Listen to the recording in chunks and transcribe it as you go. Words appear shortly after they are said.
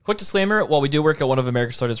Quick disclaimer, while we do work at one of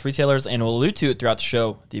America's largest retailers and will allude to it throughout the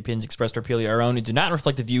show, the opinions expressed are purely our own and do not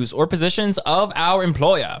reflect the views or positions of our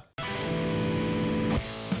employer.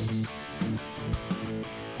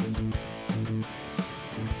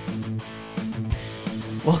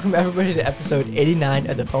 Welcome everybody to episode 89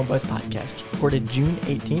 of the Phone Buzz Podcast, recorded June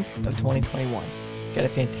 18th of 2021. Got a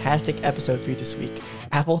fantastic episode for you this week.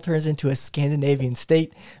 Apple turns into a Scandinavian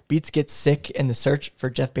state, Beats gets sick, and the search for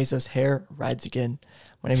Jeff Bezos' hair rides again.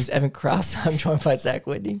 My name is Evan Krause. I'm joined by Zach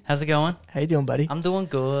Whitney. How's it going? How you doing, buddy? I'm doing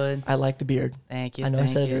good. I like the beard. Thank you. I know I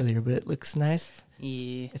said it earlier, but it looks nice.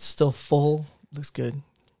 Yeah. It's still full. Looks good.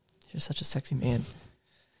 You're such a sexy man.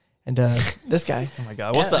 And this guy. Oh my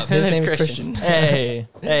God, what's up? His name is Christian. Hey,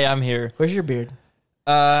 I'm here. Where's your beard?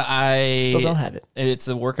 I Still don't have it. It's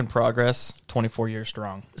a work in progress, 24 years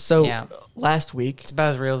strong. So Yeah. last week, It's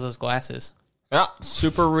about as real as those glasses. Yeah,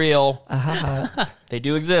 super real. uh They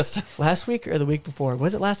do exist. last week or the week before,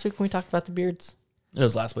 was it last week when we talked about the beards? It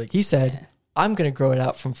was last week. He said, I'm going to grow it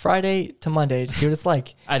out from Friday to Monday to see what it's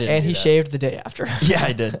like. I didn't And do he that. shaved the day after. Yeah,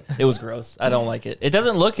 I did. It was gross. I don't like it. It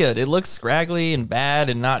doesn't look good. It looks scraggly and bad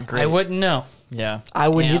and not great. I wouldn't know. Yeah. I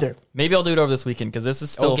wouldn't Yeah. either. Maybe I'll do it over this weekend because this is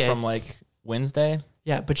still Okay. from like Wednesday.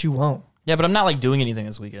 Yeah, but you won't. Yeah, but I'm not like doing anything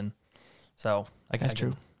this weekend. So That's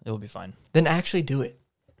true. It will be fine. Then actually do it.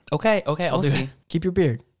 Okay, I'll We'll do see. it. Keep your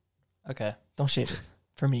beard. Okay. Don't shave it.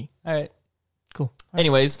 For me. All right. Cool.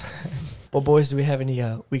 Anyways. Well, boys, do we have any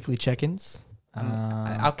weekly check-ins?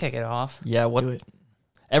 I'll kick it off. Yeah, what Do it.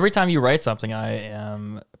 every time you write something I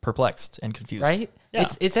am perplexed and confused. Right? Yeah.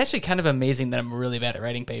 It's actually kind of amazing that I'm really bad at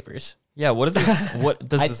writing papers. Yeah, what is this? What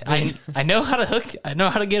does this mean? I know how to hook. I know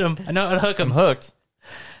how to get them. I know how to hook I'm them. hooked.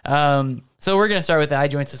 So we're gonna start with the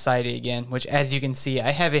iJoint Society again, which, as you can see, I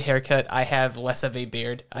have a haircut. I have less of a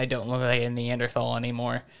beard. I don't look like a Neanderthal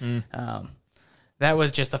anymore. That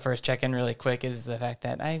was just the first check-in, really quick. Is the fact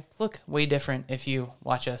that I look way different if you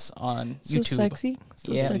watch us on So YouTube. sexy.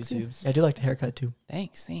 So Yeah. sexy. YouTubes. Yeah, I do like the haircut, too.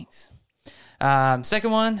 Thanks.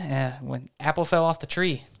 Second one, when Apple fell off the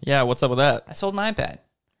tree, Yeah, what's up with that? I sold my iPad.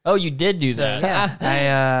 Oh, you did do So that.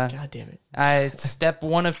 yeah, God damn it. step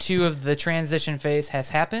 1 of 2 of the transition phase has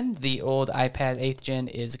happened. The old iPad 8th gen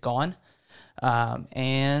is gone,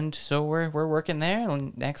 and so we're working there.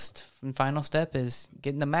 And next and final step is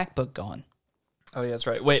getting the MacBook gone. Oh, yeah, that's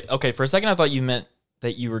right. Wait, okay, for a second I thought you meant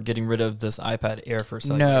that you were getting rid of this iPad Air for a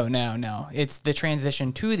second. No. It's the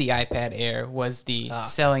transition to the iPad Air was the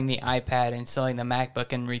selling the iPad and selling the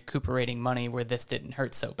MacBook and recuperating money where this didn't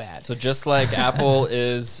hurt so bad. So just like Apple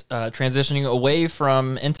is transitioning away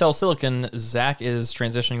from Intel Silicon, Zach is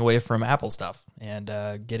transitioning away from Apple stuff and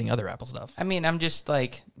getting other Apple stuff. I mean, I'm just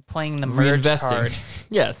like playing the merge Reinvesting. card.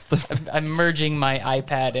 Yeah, it's the, I'm merging my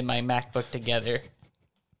iPad and my MacBook together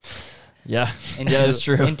yeah, into, yeah, that's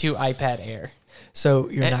true. into iPad Air. So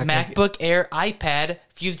you're not gonna MacBook Air, iPad,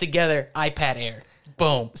 fused together, iPad Air.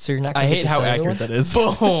 Boom. So you're not I gonna hate get the how cellular accurate one? that is.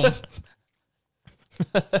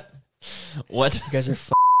 Boom. What You guys are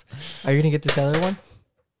Are you going to get the cellular one?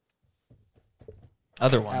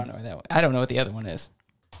 other I don't one? know what that one. I don't know what the other one is.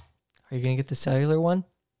 Are you going to get the cellular one?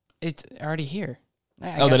 It's already here.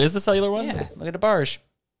 Oh, that is the cellular one? Yeah, look at the bars.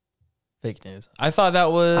 Fake news. I thought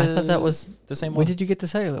that was. I thought that was the same When one. did you get the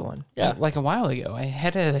cellular one? Yeah. Like a while ago. I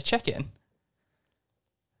had it as a check-in.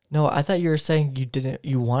 No, I thought you were saying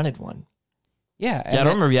you wanted one. Yeah. Yeah, I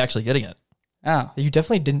don't remember you actually getting it. Oh. You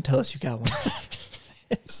definitely didn't tell us you got one.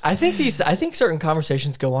 I think certain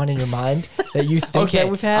conversations go on in your mind that you think Okay. that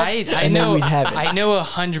we've had, I and know. then we'd have it. I know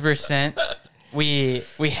 100%.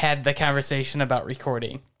 We had the conversation about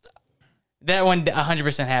recording. That one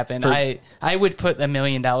 100% happened. I would put $1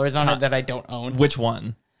 million on it that I don't own. Which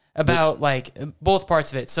one? About like both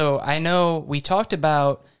parts of it. So I know we talked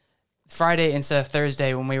about Friday instead of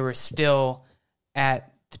Thursday when we were still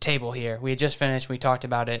at the table here. We had just finished. We talked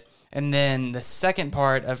about it. And then the second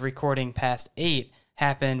part of recording past 8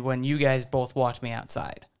 happened when you guys both walked me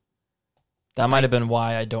outside. That might have been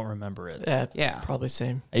why I don't remember it. Yeah. Probably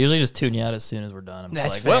same. I usually just tune you out as soon as we're done. I'm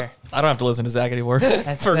That's just like, fair. well, I don't have to listen to Zach anymore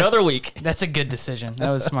That's- for another week. That's a good decision. That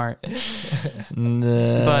was smart.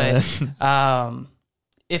 Nah. But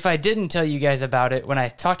if I didn't tell you guys about it, when I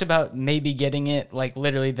talked about maybe getting it, like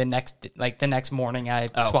literally the next morning, I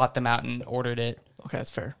swapped them out and ordered it. Okay,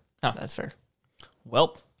 that's fair. Huh. That's fair.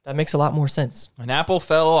 Well, That makes a lot more sense. an apple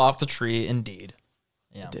fell off the tree, indeed.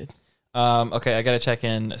 Yeah. It did. Okay, I got to check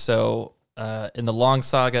in. So, in the long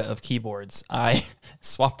saga of keyboards, I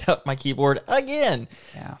swapped out my keyboard again.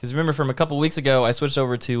 Yeah. Because remember, from a couple weeks ago, I switched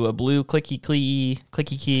over to a blue clicky key,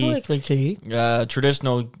 Clicky.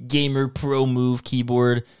 traditional gamer pro move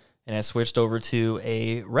keyboard. and I switched over to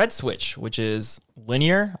a red switch, which is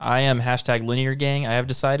linear. I am hashtag linear gang. I have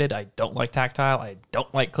decided I don't like tactile. I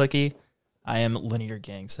don't like clicky. I am linear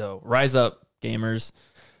gang. So rise up, gamers.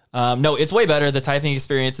 No, it's way better. The typing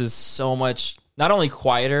experience is so much, not only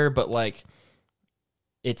quieter, but like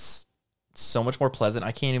it's so much more pleasant.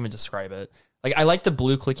 I can't even describe it. Like, I like the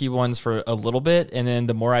blue clicky ones for a little bit, and then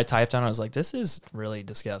the more I typed on it, I was like, this is really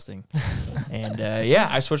disgusting. And yeah,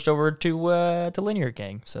 I switched over to linear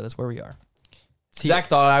gang, so that's where we are. Zach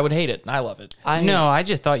thought I would hate it, and I love it. I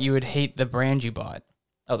just thought you would hate the brand you bought.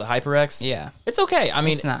 Oh, the HyperX? Yeah. It's okay. I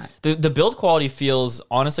mean, It's not. The build quality feels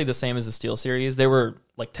honestly the same as the Steel series. They were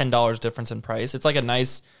like $10 difference in price. It's like a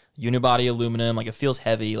nice unibody aluminum. Like, it feels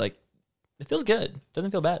heavy. Like, it feels good.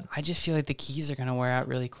 Doesn't feel bad. I just feel like the keys are going to wear out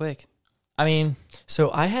really quick. I mean, So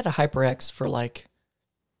I had a HyperX for like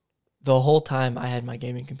the whole time I had my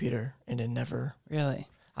gaming computer, and it never. Really?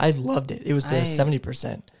 I loved it. It was the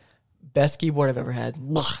 70%. Best keyboard I've ever had.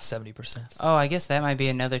 70%. Oh, I guess that might be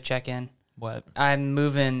another check-in. What? I'm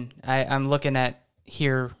moving. I'm looking at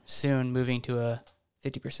here soon moving to a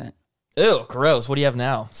 50%. Ew, gross. What do you have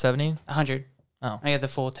now? 70? 100. Oh. I got the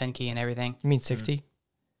full 10 key and everything. You mean 60?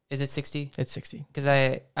 Is it 60? It's 60. Because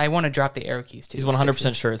I want to drop the arrow keys too. He's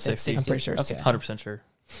 100% sure it's 60. I'm pretty sure it's Okay. 60. 100% sure.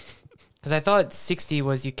 Because I thought 60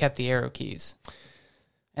 was you kept the arrow keys.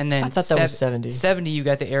 And then I thought that was 70. 70 you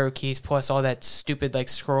got the arrow keys plus all that stupid like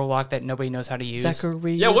scroll lock that nobody knows how to use.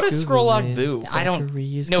 Zachary Yeah, what does is scroll lock Googling. do? I don't-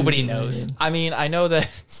 Zachary is nobody Googling. knows. I mean, I know that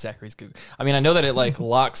Zachary's Google. I mean, I know that it like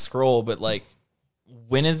locks scroll, but like,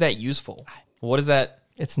 when is that useful? What is that?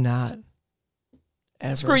 It's not.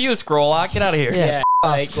 Ever. Screw you, scroll lock. Get out of here. Yeah,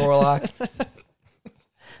 off scroll lock.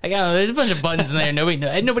 I got there's a bunch of buttons in there.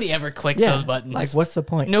 Nobody ever clicks Yeah, those buttons. like what's the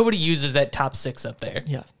point? Nobody uses that top 6 up there.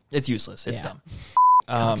 Yeah, It's useless. It's Yeah.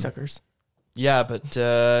 dumb. suckers. Yeah, but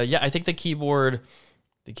yeah, I think the keyboard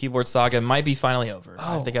saga might be finally over.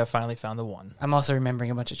 I Oh. think I finally found the one. I'm also remembering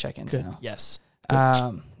a bunch of check-ins Good. now. Yes.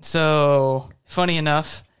 So funny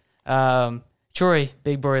enough, Troy,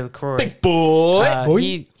 Big Boy LaCroix, Big boy. boy.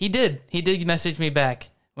 he did message me back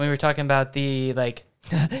when we were talking about the like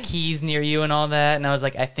keys near you and all that, and I was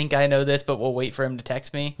like, I think I know this, but we'll wait for him to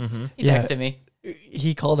text me. He Yeah. texted me.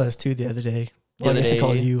 He called us too the other day. The Well, other I guess he day.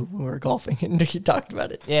 called you when we were golfing, and he talked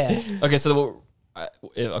about it. Yeah, Okay, so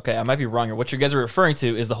okay, I might be wrong here. What you guys are referring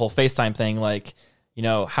to is the whole FaceTime thing, like, you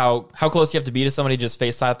know, how close you have to be to somebody, just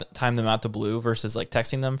FaceTime them out to blue versus like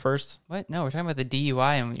texting them first. what? No, we're talking about the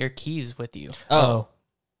DUI and your keys with you. Oh,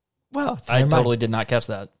 Wow, I totally did not catch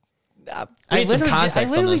that. We I need some literally,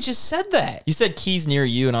 context on this. just said that. You said keys near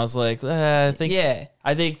you, and I was like, I think Yeah.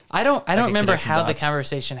 I think I don't can remember connect some how the dots.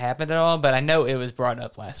 conversation happened at all, but I know it was brought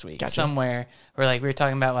up last week Gotcha. somewhere where like we were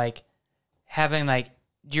talking about like having like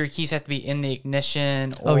your keys have to be in the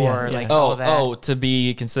ignition or Oh, yeah, yeah. like all that. to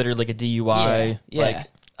be considered like a DUI. Yeah,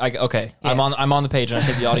 Like, okay, Yeah. I'm on the page, and I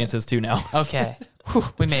think the audience is too now. Okay. Whew,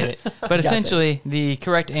 we made it. But essentially, the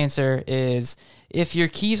correct answer is if your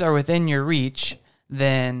keys are within your reach,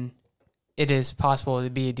 then it is possible to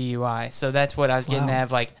be a DUI. So that's what I was getting Wow.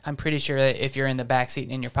 at. Like, I'm pretty sure that if you're in the back seat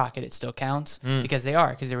and in your pocket, it still counts because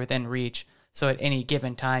they're within reach. So at any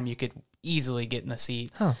given time, you could easily get in the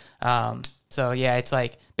seat. Huh. So yeah, it's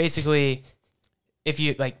like basically if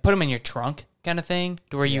you like put them in your trunk kind of thing,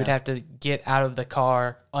 to where you would have to get out of the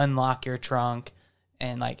car, unlock your trunk,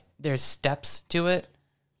 and like there's steps to it.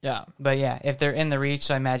 Yeah. But yeah, if they're in the reach,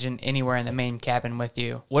 so I imagine anywhere in the main cabin with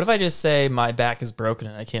you. What if I just say my back is broken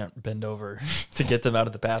and I can't bend over to get them out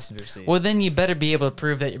of the passenger seat? Well, then you better be able to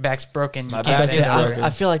prove that your back's broken. You My can't back bend is over. broken. I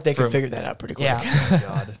feel like they could From- figure that out pretty quick. Yeah. Oh,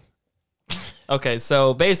 God. Okay,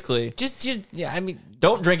 so basically, Just yeah. I mean,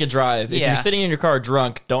 don't drink and drive. If Yeah. you're sitting in your car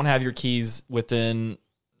drunk, don't have your keys within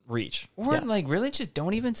reach. or Yeah. like really, just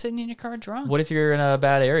don't even sit in your car drunk. What if you're in a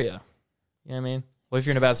bad area? You know what I mean? What if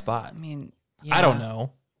you're in a bad spot? I mean, I don't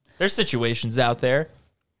know. There's situations out there.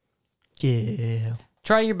 Yeah.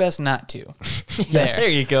 Try your best not to. Yes. There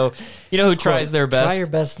you go. You know who tries their best? Try your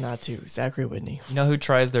best not to. Zachary Whitney. You know who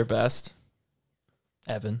tries their best?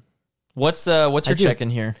 Evan. What's your do. check in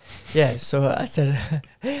here? Yeah, so I said,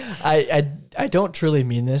 I don't truly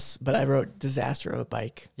mean this, but I wrote disaster of a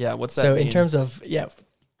bike. Yeah, what's that So mean? in terms of,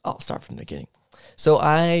 I'll start from the beginning. So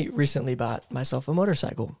I recently bought myself a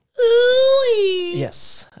motorcycle.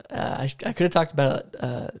 Yes. I could have talked about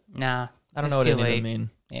it. Nah, I don't know it's what too any of late. them mean.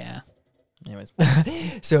 Yeah. Anyways.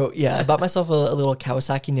 So yeah, I bought myself a little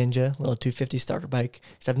Kawasaki Ninja, a little 250 starter bike,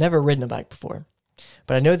 because I've never ridden a bike before.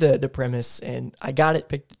 But I know the premise, and I got it,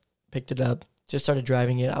 picked it up, just started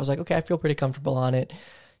driving it. I was like, okay, I feel pretty comfortable on it.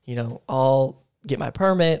 You know, I'll get my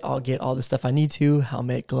permit, I'll get all the stuff I need to,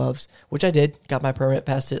 helmet, gloves, which I did. Got my permit,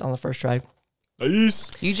 passed it on the first try.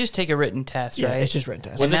 You just take a written test, Yeah, right? it's just written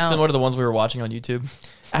test. Was now- it similar to the ones we were watching on YouTube?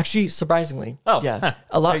 Actually, surprisingly, Oh, yeah, huh.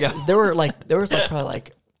 a lot. There you go. There was like probably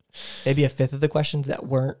like maybe a fifth of the questions that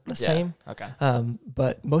weren't the same. Okay.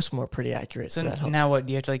 But most of them were pretty accurate. So, So that helped. now what?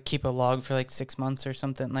 Do you have to like keep a log for like 6 months or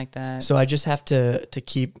something like that? So I just have to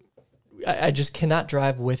keep. I just cannot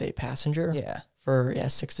drive with a passenger. Yeah. For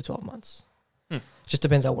 6 to 12 months. Just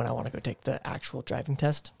depends on when I want to go take the actual driving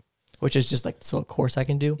test, which is just like this little course I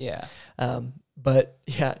can do. Yeah. But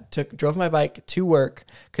yeah, drove my bike to work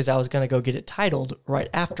because I was gonna go get it titled right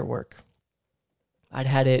after work. I'd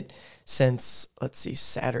had it since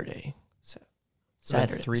Saturday.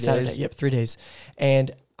 Saturday, 3 days? Saturday. Yep, 3 days.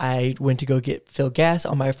 And I went to go fill gas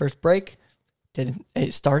on my first break.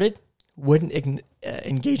 It started, wouldn't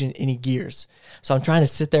engage in any gears. So I'm trying to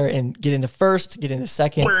sit there and get into first, get into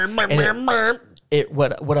second.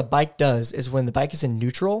 What a bike does is when the bike is in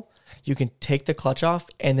neutral, you can take the clutch off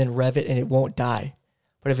and then rev it and it won't die.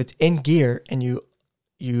 But if it's in gear and you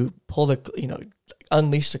pull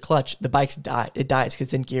unleash the clutch, the bike's it dies because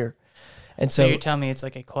it's in gear. And So so you're telling me it's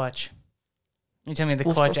like a clutch. You're telling me the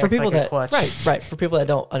well, clutch for acts people like a that clutch. right for people that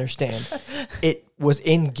don't understand, it was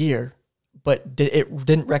in gear, but it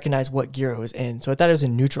didn't recognize what gear it was in. So I thought it was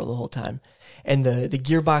in neutral the whole time, and the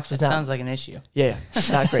gearbox was That not. sounds like an issue. Yeah,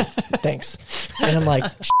 not great. Thanks. And I'm like,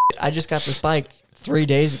 I just got this bike 3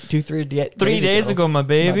 days, 3 days ago, my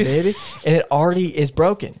baby. and it already is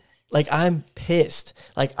broken. Like I'm pissed.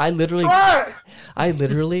 Like I literally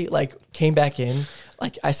like came back in.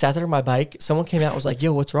 Like I sat there on my bike. Someone came out and was like,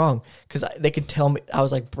 "Yo, what's wrong?" Because they could tell me I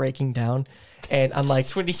was like breaking down, and I'm like,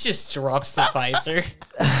 It's when he just drops the visor.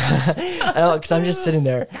 because I'm just sitting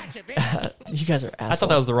there. You guys are assholes. I thought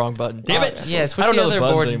that was the wrong button. Damn it. Yeah, I switch don't the know other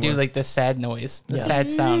buttons board and anymore. do like the sad noise, the Yeah. sad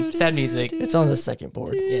sound, sad music. It's on the second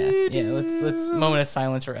board. Yeah. Let's moment of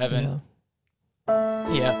silence for Evan.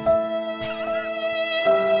 Yeah.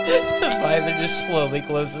 The visor just slowly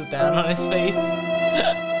closes down on his face.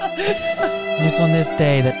 It was on this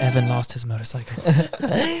day that Evan lost his motorcycle.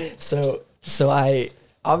 So I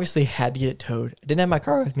obviously had to get it towed. I didn't have my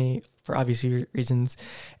car with me for obvious reasons,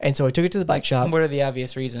 and so I took it to the bike shop. What are the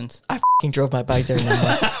obvious reasons? I f***ing drove my bike there.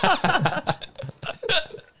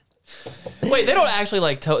 Wait, they don't actually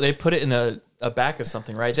like tow. They put it in a back of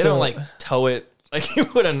something, right? They So- don't like tow it like you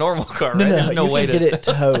would a normal car, right? No, There's no you way can to get it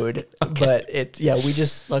towed, but we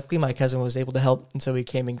just luckily my cousin was able to help, and so we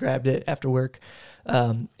came and grabbed it after work.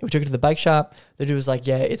 We took it to the bike shop. The dude was like,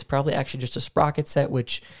 "Yeah, it's probably actually just a sprocket set,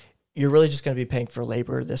 which you're really just going to be paying for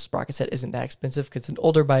labor. This sprocket set isn't that expensive because it's an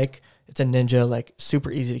older bike. It's a Ninja, like super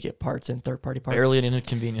easy to get parts and third-party parts. barely an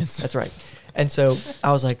inconvenience. That's right. And so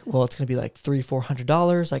I was like, well, it's going to be like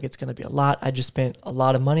 $300-$400. Like it's going to be a lot. I just spent a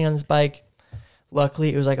lot of money on this bike.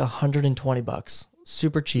 Luckily, it was like $120,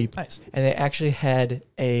 super cheap. Nice. And they actually had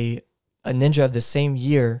a Ninja of the same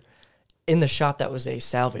year in the shop that was a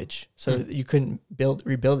salvage, so you couldn't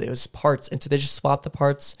rebuild it. It was parts, and so they just swapped the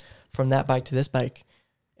parts from that bike to this bike.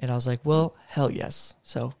 And I was like, well, hell yes.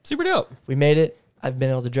 So Super dope. we made it. I've been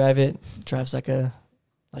able to drive it. It drives like a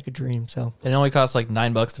dream. So And it only costs like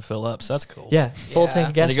 $9 to fill up, so that's cool. yeah, full Yeah. tank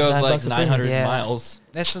of gas. And it goes $9 like a premium. 900 Yeah. miles.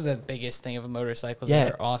 That's the biggest thing of a motorcycle. Yeah,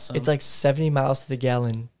 They're awesome. It's like 70 miles to the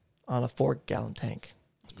gallon on a 4-gallon tank.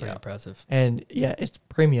 It's pretty impressive. And yeah, it's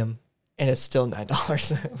premium, and it's still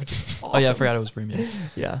 $9, which is awesome. Oh yeah, I forgot it was premium.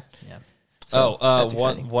 Yeah. Yeah. So, that's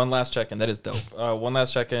exciting. one last check-in. That is dope. One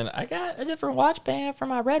last check-in. I got a different watch band for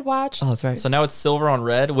my red watch. Oh, that's right. So now it's silver on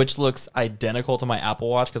red, which looks identical to my Apple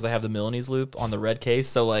Watch because I have the Milanese loop on the red case.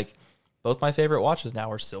 So like, both my favorite watches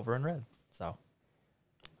now are silver and red. So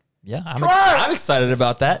yeah, I'm excited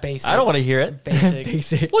about that. Basic. I don't want to hear it. basic.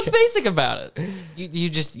 Basic. What's basic about it?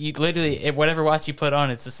 You literally whatever watch you put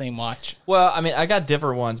on, it's the same watch. Well, I mean, I got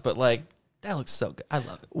different ones, but like that looks so good. I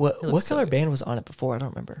love it. What It looks what so color good. band was on it before? I don't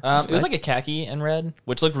remember. It was like a khaki and red,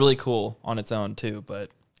 which looked really cool on its own too.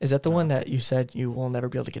 But Is that the one that you said you will never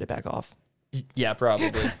be able to get it back off? yeah,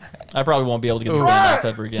 probably. I probably won't be able to get the band off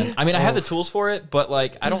ever again. I mean, I have the tools for it, but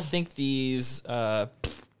like, I don't think these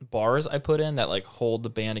bars I put in that like hold the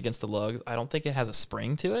band against the lugs, I don't think it has a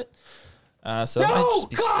spring to it. So it might just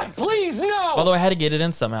be stuck. Please, no! Although I had to get it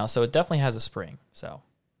in somehow, so it definitely has a spring. So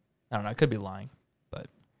I don't know. I could be lying, but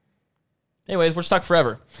anyways, we're stuck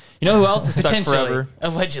forever. You know who else is stuck Potentially, forever?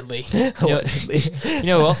 allegedly. You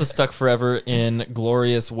know who else is stuck forever in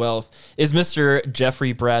glorious wealth is Mr.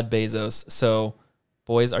 Jeffrey Brad Bezos. So,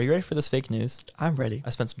 boys, are you ready for this fake news? I'm ready. I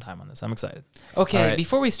spent some time on this. I'm excited. Okay, All right.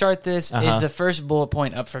 before we start this, Uh-huh. is the first bullet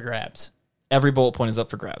point up for grabs? Every bullet point is up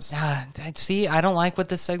for grabs. See, I don't like what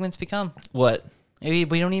this segment's become. What? Maybe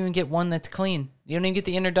we don't even get one that's clean. You don't even get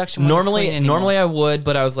the introduction. One that's Normally clean anymore. I would,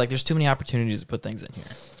 but I was like, there's too many opportunities to put things in here.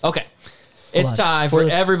 Okay. It's on. time For for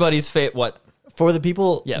the- everybody's what? For the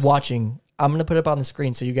people Yes. watching, I'm going to put it up on the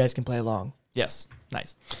screen so you guys can play along. Yes.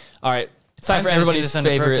 Nice. All right. It's time I'm for finishing everybody's this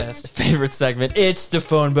under protest. favorite segment. It's the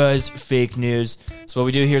Phone Buzz Fake News. So what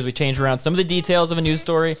we do here is we change around some of the details of a news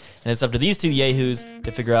story, and it's up to these two yahoos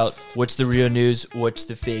to figure out what's the real news, what's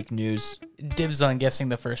the fake news. Dibs on guessing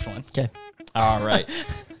the first one. Okay. All right.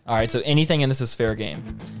 All right, so anything in this is fair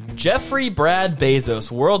game. Jeffrey Brad Bezos,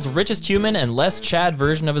 world's richest human and less Chad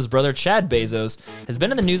version of his brother Chad Bezos, has been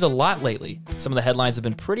in the news a lot lately. Some of the headlines have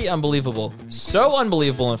been pretty unbelievable. So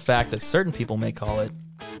unbelievable, in fact, that certain people may call it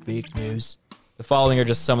fake news. The following are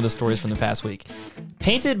just some of the stories from the past week.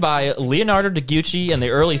 Painted by Leonardo da Gucci in the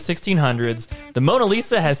early 1600s, the Mona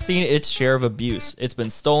Lisa has seen its share of abuse. It's been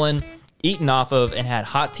stolen, eaten off of, and had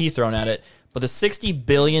hot tea thrown at it. But the $60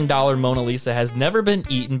 billion Mona Lisa has never been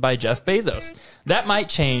eaten by Jeff Bezos. That might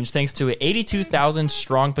change thanks to an 82,000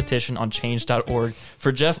 strong petition on change.org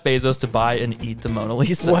for Jeff Bezos to buy and eat the Mona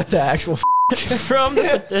Lisa. What the actual From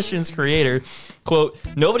the petition's creator, quote,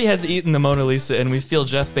 "Nobody has eaten the Mona Lisa and we feel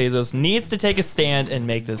Jeff Bezos needs to take a stand and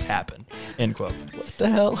make this happen," end quote. What the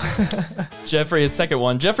hell? His second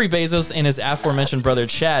one. Jeffrey Bezos and his aforementioned brother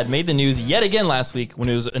Chad made the news yet again last week when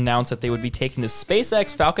it was announced that they would be taking the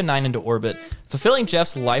SpaceX Falcon 9 into orbit, fulfilling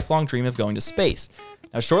Jeff's lifelong dream of going to space.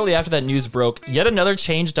 Now, shortly after that news broke, yet another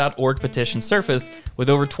change.org petition surfaced with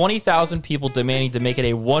over 20,000 people demanding to make it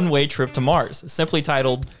a one-way trip to Mars, simply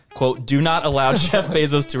titled, quote, "Do not allow Jeff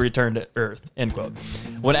Bezos to return to Earth," end quote.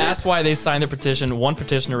 When asked why they signed the petition, one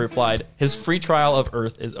petitioner replied, "His free trial of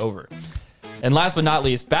Earth is over." And last but not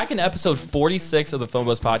least, back in episode 46 of the Phone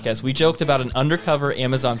Buzz podcast, we joked about an undercover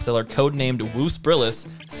Amazon seller codenamed Woos Brillis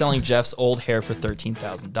selling Jeff's old hair for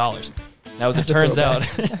 $13,000. Now, as it turns out,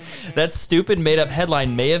 that stupid made-up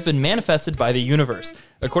headline may have been manifested by the universe.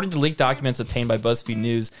 According to leaked documents obtained by BuzzFeed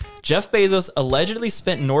News, Jeff Bezos allegedly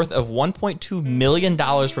spent north of $1.2 million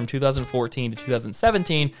from 2014 to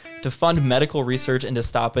 2017 to fund medical research into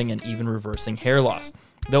stopping and even reversing hair loss.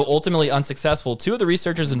 Though ultimately unsuccessful, two of the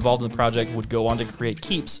researchers involved in the project would go on to create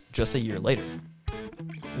Keeps just a year later.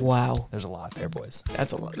 Wow. There's a lot there, boys.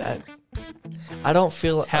 That's a lot. I don't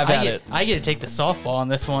feel... I get to take the softball on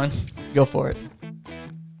this one. Go for it.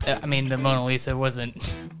 I mean, the Mona Lisa wasn't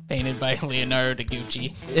painted by Leonardo da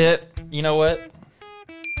Gucci. You know what?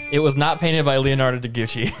 It was not painted by Leonardo da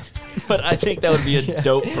Gucci, but I think that would be a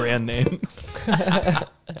dope brand name.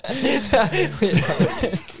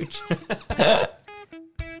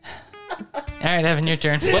 All right, Evan, your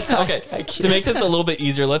turn. To make this a little bit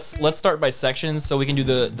easier, let's start by sections so we can do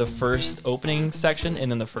the first opening section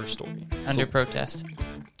and then the first story. Under protest.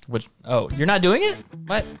 You're not doing it?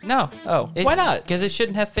 What? No. Why not? Because it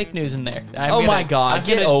shouldn't have fake news in there. My God,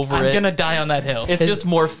 get over it. I'm gonna die on that hill. It's just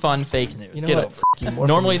more fun fake news. You know Get what? over it. F- you, more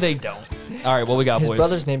Normally for me. they don't. All right, what we got, His boys?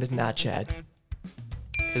 brother's name is not Chad.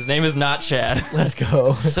 His name is not Chad. Let's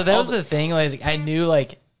go. So that was the thing. Like, I knew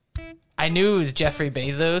it was Jeffrey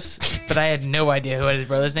Bezos, but I had no idea what his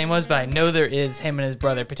brother's name was. But I know there is him and his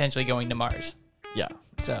brother potentially going to Mars. Yeah.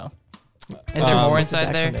 So, is there more What's his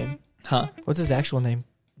inside actual there? name? Huh? What's his actual name?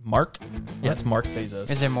 Mark? Yeah, it's Mark Bezos.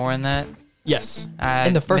 Is there more in that? Yes.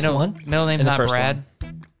 In the first one? Middle name's In the not first Brad.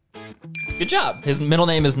 Good job. His middle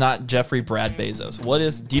name is not Jeffrey Brad Bezos.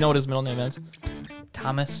 Do you know what his middle name is?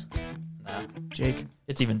 Thomas. Nah. Jake.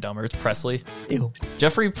 It's even dumber. It's Presley. Ew.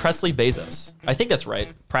 Jeffrey Presley Bezos. I think that's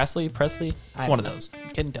right. Presley? One of those.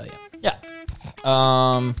 Couldn't tell you. Yeah.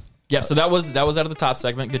 Yeah, so that was out of the top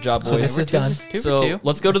segment. Good job, boys. So this is done. Two So for two.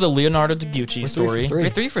 let's go to the Leonardo da Gucci story. Three. We're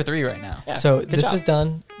 3 for 3 right now. Yeah, So good this job. is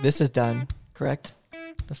done. This is done. Correct?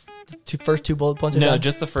 The first two bullet points are No, done?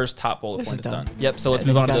 just the first top bullet This point is is done. done. Yep, so let's And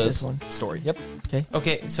move then on you to got this this one. story. Yep. Okay.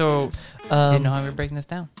 Okay, so didn't know how we were breaking this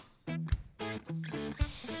down.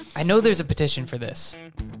 I know there's a petition for this.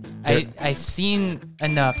 I seen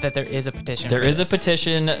enough that there is a petition. There for is a this.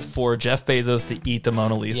 petition for Jeff Bezos to eat the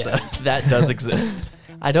Mona Lisa. Yeah. That does exist.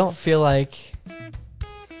 I don't feel like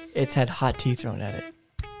it's had hot tea thrown at it.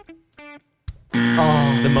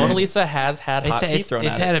 Oh, The Mona Lisa has had hot tea It's thrown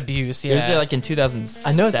at had it. abuse. It was Yeah. like in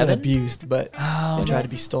 2007. I know it's been abused, but Oh, it tried to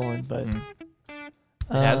be stolen. But It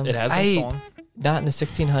has been stolen. not in the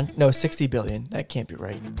 1600. No, 60 billion. That can't be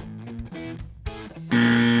right.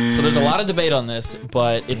 So there's a lot of debate on this,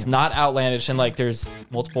 but it's not outlandish, and like there's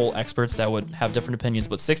multiple experts that would have different opinions.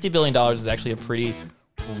 But $60 billion is actually a pretty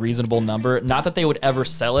reasonable number. Not that they would ever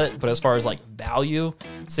sell it, but as far as like value,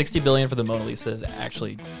 $60 billion for the Mona Lisa is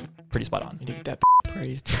actually pretty spot on. You need to get that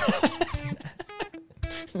praised.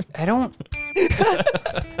 I don't.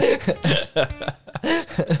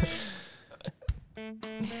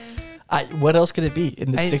 What else could it be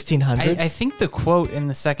in the 1600s? I think the quote in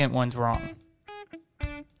the second one's wrong.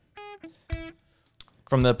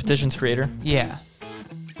 from the petition's creator? Yeah.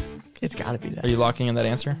 It's got to be Are that. you locking in that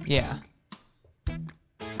answer? Yeah.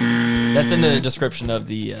 That's in the description of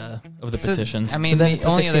the petition. I mean, then the it's the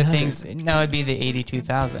only other 1600. things, no, it'd be the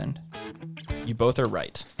 82,000. You both are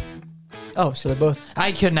right. Oh, so they're both.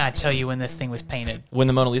 I could not tell you when this thing was painted. When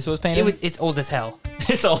the Mona Lisa was painted, It's old as hell.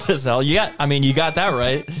 it's old as hell. You got that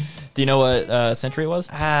right. Do you know what century it was?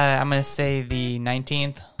 I'm going to say the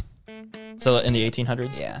 19th. So in the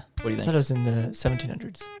 1800s. Yeah. What do you I thought think? it was in the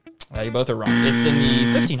 1700s. You both are wrong. It's in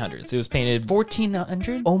the 1500s. It was painted.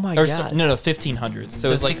 1400? Oh my Or god. no, 1500s. So So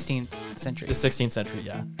it was like 16th century. the 16th century.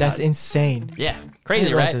 Yeah. That's insane. Yeah. I Crazy,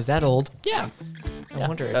 didn't realize right? it was that old. Yeah. No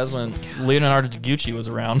wonder That was when Leonardo da Gucci was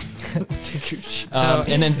around. So-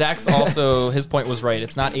 And then Zach's also, his point was right.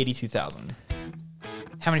 It's not 82,000,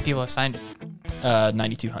 How many people have signed it?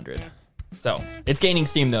 9,200. So it's gaining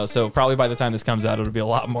steam though. So probably by the time this comes out, it'll be a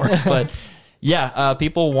lot more. But yeah,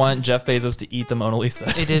 people want Jeff Bezos to eat the Mona Lisa.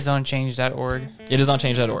 It is on change.org. It is on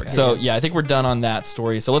change.org. So yeah, I think we're done on that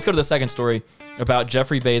story. So let's go to the second story about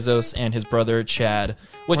Jeffrey Bezos and his brother Chad,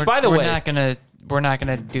 which by the way, We're not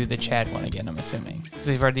gonna do the Chad one again, I'm assuming.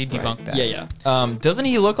 We've already debunked that. yeah. Doesn't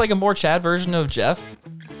he look like a more Chad version of Jeff?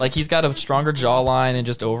 Like he's got a stronger jawline and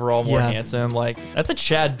just overall more Yeah. handsome. Like that's a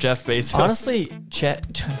Chad Jeff Bezos. Honestly,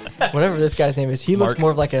 Chet, whatever this guy's name is, he looks Mark.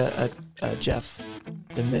 more of like a Jeff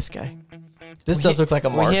than this guy. This does look like a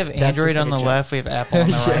Mark. We have That Android looks like on a the Jeff. left, we have Apple on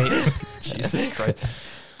the right. Jesus Christ.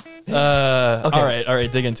 All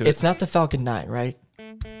right, dig into it. It's not the Falcon 9, right?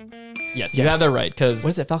 Yes, you yes. have that right because What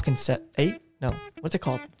is it? Falcon 8? No. What's it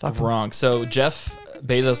called? Falcon. wrong. So Jeff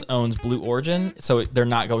Bezos owns Blue Origin, so they're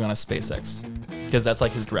not going on a SpaceX because that's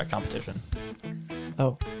like his direct competition.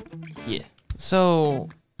 Oh. Yeah. So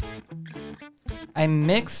I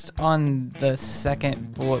mixed on the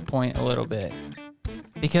second bullet point a little bit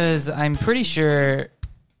because I'm pretty sure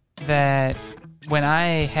that when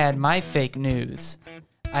I had my fake news,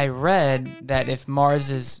 I read that if Mars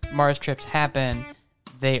trips happen,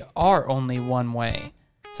 they are only one way.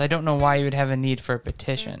 So I don't know why you would have a need for a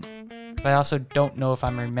petition. But I also don't know if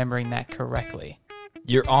I'm remembering that correctly.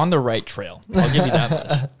 You're on the right trail. I'll give you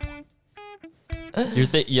that much.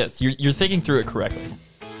 You're thinking through it correctly.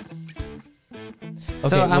 Okay,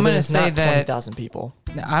 So well, I'm then going to it's say not that 20,000 people.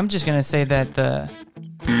 I'm just going to say that the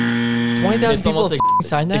 20,000 It's people almost have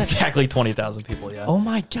signed that? exactly 20,000 people. Yeah. Oh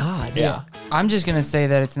my god. yeah. I'm just going to say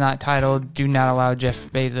that it's not titled "Do Not Allow Jeff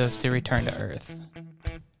Bezos to Return to Earth."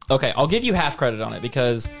 Okay, I'll give you half credit on it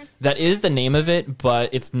because that is the name of it,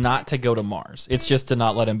 but it's not to go to Mars. It's just to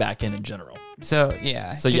not let him back in general. So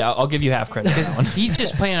yeah. So yeah, I'll give you half credit on that one. He's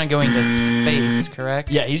just planning on going to space, correct?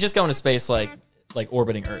 Yeah, he's just going to space, like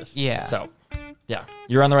orbiting Earth. Yeah. So, yeah,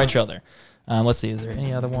 you're on the right trail there. Let's see, is there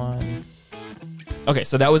any other one? Okay,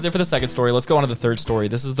 so that was it for the second story. Let's go on to the third story.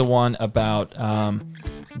 This is the one about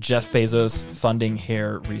Jeff Bezos funding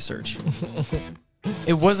hair research.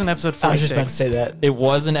 It was in episode 46. I was just about to say that. It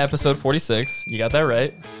was in episode 46. You got that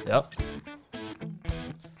right. Yep.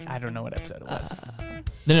 I don't know what episode it was.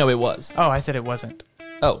 No, it was. Oh, I said it wasn't.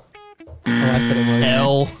 Oh, Oh, I said it was.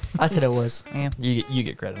 L. I said it was. Yeah. You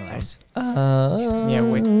get credit on that. Nice. Yeah.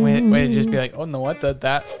 Way to just be like, oh no, what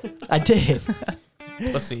that? I did.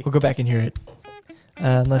 Let's see. We'll go back and hear it.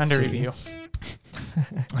 Let's Under see. review.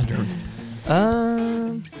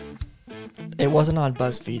 It wasn't on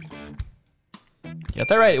BuzzFeed. You got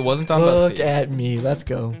that right. It wasn't on Look BuzzFeed. at me. Let's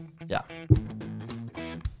go. Yeah.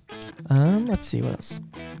 Let's see what else.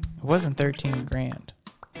 It wasn't 13 grand.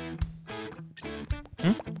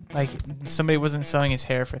 Hmm? Like somebody wasn't selling his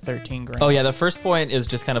hair for 13 grand. Oh yeah, the first point is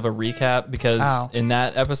just kind of a recap because Oh. in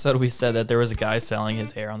that episode we said that there was a guy selling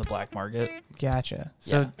his hair on the black market. Gotcha.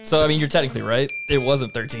 So So I mean, you're technically right. It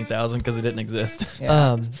wasn't 13,000 because it didn't exist.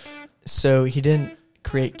 yeah. So he didn't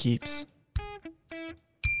create Keeps.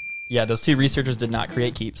 Yeah, those two researchers did not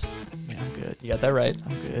create Keeps. Man, I'm good. You got that right.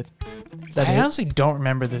 I'm good. Is that I it? honestly don't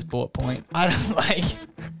remember this bullet point. I don't like.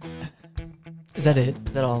 Is that it?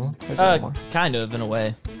 Is that all of them? Or is there more? Kind of in a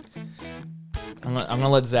way. I'm gonna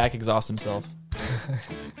let Zach exhaust himself.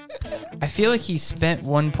 I feel like he spent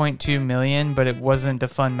 1.2 million, but it wasn't to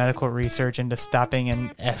fund medical research into stopping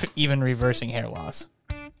and even reversing hair loss.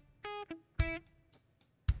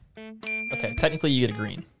 Okay, technically you get a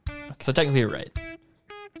green. So technically you're right.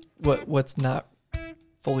 What's not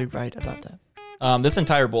fully right about that? This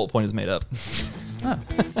entire bullet point is made up.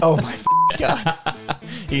 Oh my god!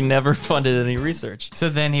 He never funded any research. So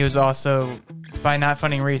then he was also, by not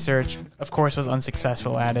funding research, of course, was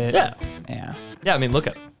unsuccessful at it. Yeah. Yeah. Yeah, I mean, look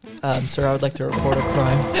at him. Sir, I would like to report a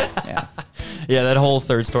crime. Yeah. Yeah, that whole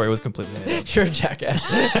third story was completely made You're a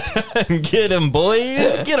jackass. up. Get him,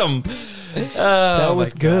 boys. Get him. That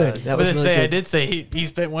was good. That was really I good. did say he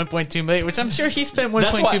spent 1.2 million, which I'm sure he spent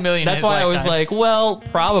 1.2 million. That's in his why I was lifetime. like, well,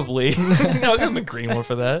 probably. I'll give him a green one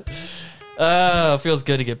for that. Feels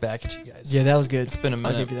good to get back at you guys. Yeah, that was good. It's been a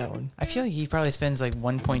minute. I'll give you that one. I feel like he probably spends like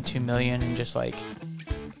 1.2 million in just like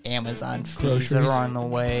Amazon fees that Groceries. are on the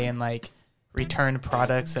way and like return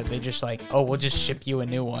products that they just like, oh, we'll just ship you a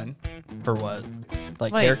new one. For what?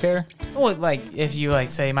 Like Like- hair care? Well, like if you like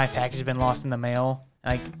say my package has been lost in the mail,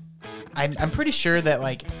 like I'm pretty sure that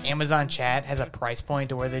like Amazon chat has a price point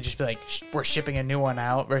to where they just be like, we're shipping a new one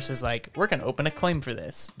out versus like we're gonna open a claim for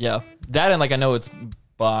this. Yeah. That and like I know it's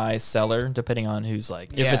by seller, depending on who's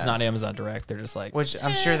like, if Yeah. it's not Amazon Direct, they're just like, Which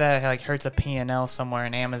I'm sure that like hurts a P&L somewhere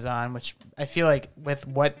in Amazon, which I feel like with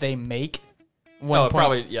what they make,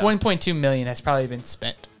 1.2 million has probably been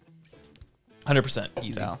spent. 100%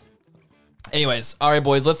 easy. So Anyways, all right,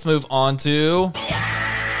 boys, let's move on to.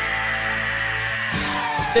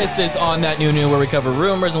 This is On That New where we cover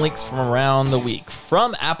rumors and leaks from around the week.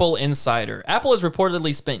 From Apple Insider, Apple has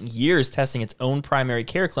reportedly spent years testing its own primary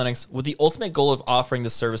care clinics with the ultimate goal of offering the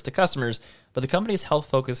service to customers, but the company's health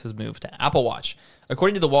focus has moved to Apple Watch.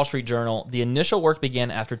 According to the Wall Street Journal, the initial work began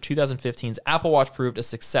after 2015's Apple Watch proved a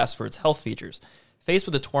success for its health features. Faced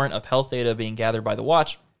with a torrent of health data being gathered by the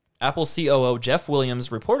watch, Apple COO Jeff Williams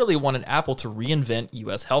reportedly wanted Apple to reinvent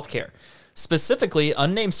U.S. healthcare. Specifically,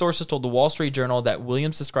 unnamed sources told the Wall Street Journal that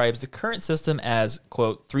Williams describes the current system as,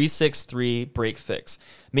 quote, 363 break fix,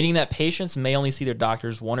 meaning that patients may only see their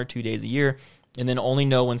doctors 1 or 2 days a year and then only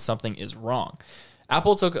know when something is wrong.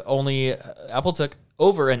 Apple took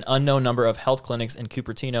over an unknown number of health clinics in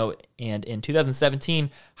Cupertino and in 2017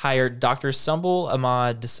 hired Dr. Sumbul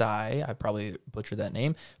Ahmad Desai, I probably butchered that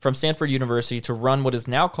name, from Stanford University to run what is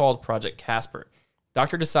now called Project Casper.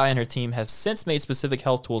 Dr. Desai and her team have since made specific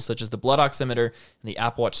health tools such as the blood oximeter and the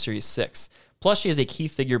Apple Watch Series 6. Plus, she is a key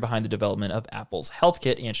figure behind the development of Apple's Health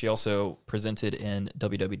Kit, and she also presented in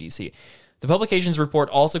WWDC. The publication's report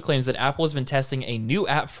also claims that Apple has been testing a new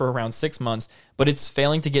app for around 6 months, but it's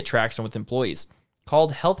failing to get traction with employees.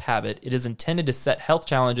 Called Health Habit, it is intended to set health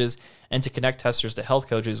challenges and to connect testers to health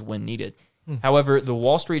coaches when needed. However, the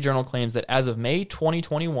Wall Street Journal claims that as of May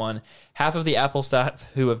 2021, half of the Apple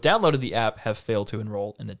staff who have downloaded the app have failed to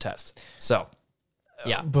enroll in the test. So,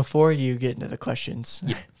 yeah. Before you get into the questions,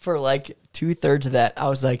 for like 2/3 of that, I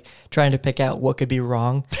was like trying to pick out what could be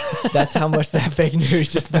wrong. That's how much that fake news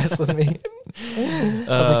just messed with me. I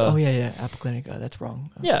was like, oh yeah, Apple Clinic, that's wrong.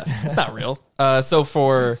 Yeah, it's not real. So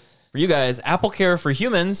for you guys, Apple Care for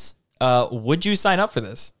Humans, would you sign up for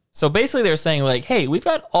this? So basically they're saying like, hey, we've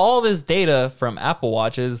got all this data from Apple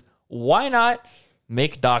Watches. Why not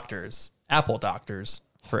make doctors, Apple doctors,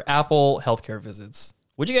 for Apple healthcare visits?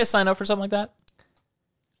 Would you guys sign up for something like that?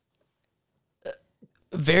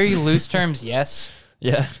 very loose terms, yes.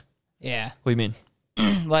 Yeah. Yeah. What do you mean?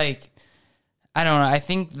 Like, I don't know. I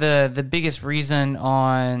think the biggest reason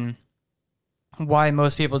on why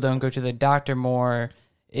most people don't go to the doctor more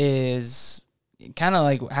is kind of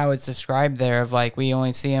like how it's described there of like we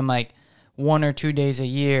only see them like 1 or 2 days a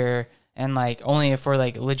year, and like only if we're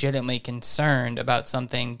like legitimately concerned about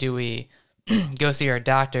something do we go see our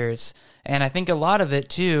doctors. And I think a lot of it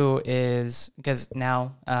too is because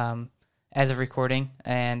now as of recording,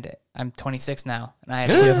 and I'm 26 now, and I had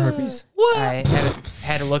You have herpes. I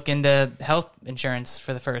had to look into health insurance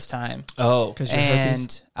for the first time. Oh, Because you're herpes.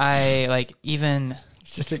 And I like even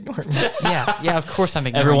Just ignore me. yeah, of course I'm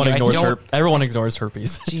ignoring everyone you. ignores I don't, everyone ignores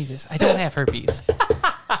herpes. Jesus, I don't have herpes.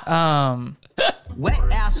 Wet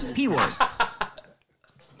ass P word.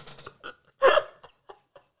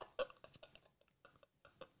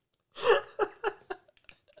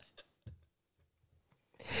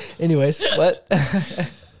 Anyways, what?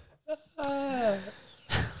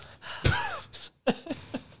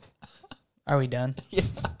 Are we done?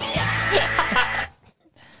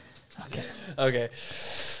 Okay.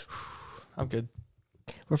 I'm good.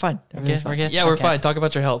 We're fine. Everything's fine. We're good? Yeah, we're Okay. fine. Talk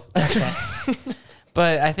about your health.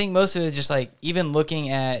 But I think most of it just like even looking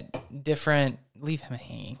at different. Leave him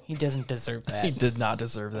hanging. He doesn't deserve that. He did not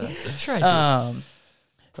deserve that. Sure, I do.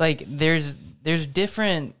 Like there's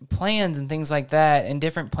different plans and things like that, and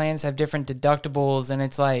different plans have different deductibles, and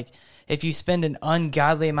it's like if you spend an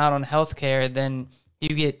ungodly amount on healthcare, then you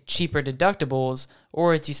get cheaper deductibles,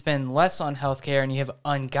 or it's you spend less on healthcare and you have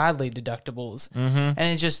ungodly deductibles. And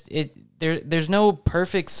it's just there's no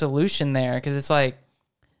perfect solution there, because it's like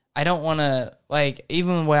I don't want to, like,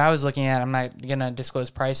 even what I was looking at, I'm not going to disclose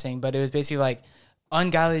pricing, but it was basically like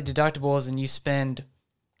ungodly deductibles and you spend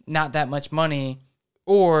not that much money,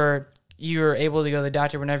 or you're able to go to the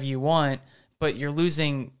doctor whenever you want, but you're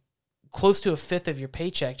losing close to a fifth of your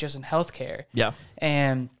paycheck just in healthcare. Yeah.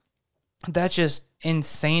 And that's just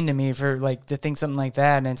insane to me for like to think something like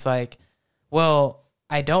that. And it's like, well,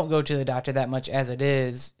 I don't go to the doctor that much as it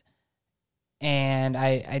is, and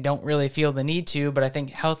I don't really feel the need to, but I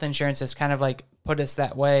think health insurance has kind of like put us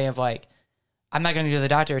that way of like, I'm not going to go to the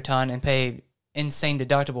doctor a ton and pay insane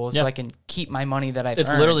deductibles so I can keep my money that I've earned.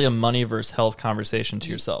 It's literally a money versus health conversation to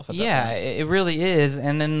yourself. At that point. It really is.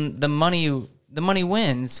 And then the money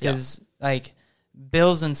wins because like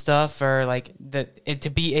bills and stuff are like to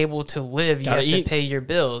be able to live, you have to pay your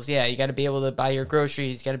bills. Yeah, you got to be able to buy your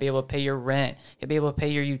groceries. You got to be able to pay your rent. You got to be able to pay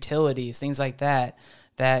your utilities, things like that.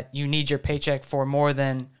 That you need your paycheck for more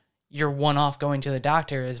than your one-off going to the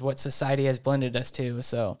doctor is what society has blended us to.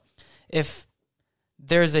 So if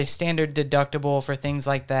there's a standard deductible for things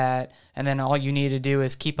like that, and then all you need to do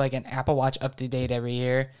is keep like an Apple Watch up to date every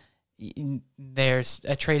year. There's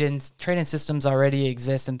a trade-in systems already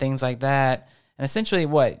exist and things like that. And essentially,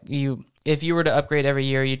 if you were to upgrade every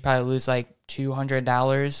year, you'd probably lose like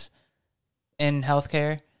 $200 in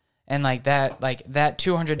healthcare, and like that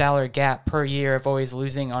 $200 gap per year of always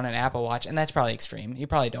losing on an Apple Watch, and that's probably extreme. You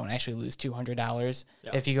probably don't actually lose $200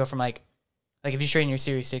 if you go from like if you trade in your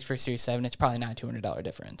Series 6 for Series 7, it's probably not a $200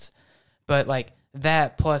 difference. But like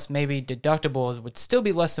that plus maybe deductibles would still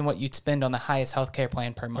be less than what you'd spend on the highest healthcare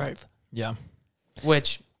plan per month. Right. Yeah.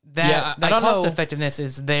 Which that cost effectiveness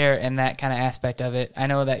is there in that kind of aspect of it. I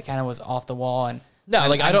know that kind of was off the wall, and no,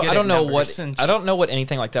 like I don't know what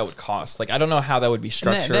anything like that would cost. Like I don't know how that would be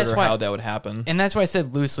structured how that would happen. And that's why I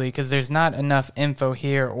said loosely, because there's not enough info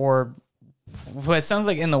here or what it sounds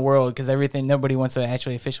like in the world, because nobody wants to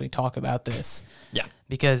actually officially talk about this. Yeah.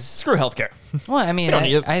 Because screw healthcare. Well, I mean,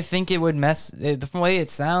 I think it would the way it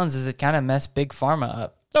sounds is it kind of mess big pharma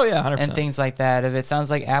up. Oh yeah, 100%. And things like that. If it sounds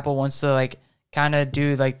like Apple wants to like kind of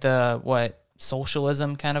do like the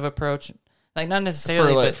socialism kind of approach, like not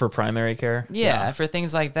necessarily for primary care. Yeah, for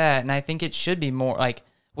things like that. And I think it should be more like,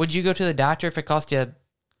 would you go to the doctor if it cost you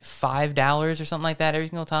 $5 or something like that every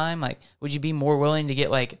single time? Like, would you be more willing to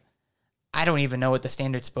get like, I don't even know what the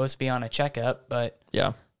standard's supposed to be on a checkup, but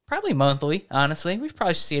yeah, probably monthly, honestly. We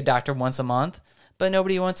probably should see a doctor once a month, but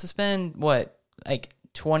nobody wants to spend like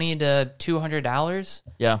 $20 to $200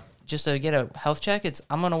 just to get a health check.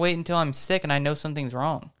 I'm going to wait until I'm sick and I know something's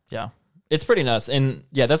wrong. Yeah. It's pretty nuts. And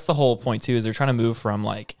yeah, that's the whole point too, is they're trying to move from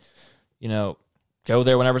like, go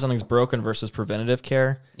there whenever something's broken versus preventative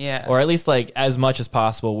care. Yeah. Or at least like as much as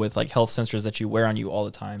possible with like health sensors that you wear on you all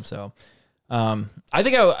the time. So I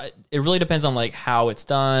think it really depends on like how it's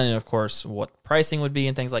done and of course what pricing would be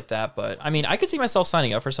and things like that. But I mean, I could see myself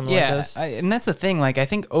signing up for something like this. And that's the thing. Like, I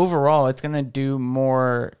think overall it's going to do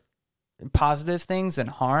more positive things than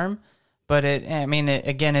harm. But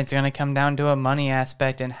again, it's going to come down to a money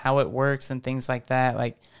aspect and how it works and things like that.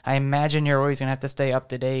 Like, I imagine you're always going to have to stay up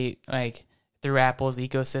to date, like through Apple's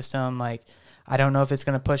ecosystem. Like, I don't know if it's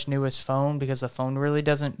going to push newest phone because the phone really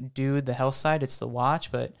doesn't do the health side. It's the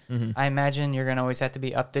watch. But I imagine you're going to always have to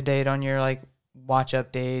be up to date on your like watch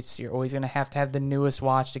updates. You're always going to have the newest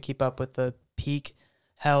watch to keep up with the peak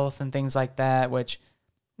health and things like that, which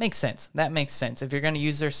makes sense. That makes sense. If you're going to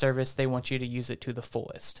use their service, they want you to use it to the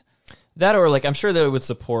fullest. That or like I'm sure that it would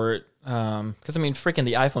support because I mean freaking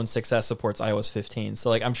the iPhone 6s supports iOS 15. So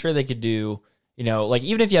like I'm sure they could do. Like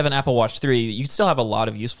even if you have an Apple Watch 3, you still have a lot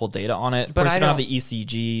of useful data on it. But you don't have the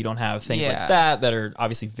ECG, you don't have things like that are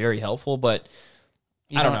obviously very helpful. But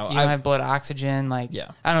I don't know. You don't have blood oxygen. Like,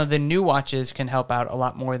 I don't know. The new watches can help out a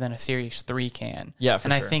lot more than a Series 3 can. Yeah, for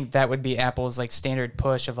sure. I think that would be Apple's like standard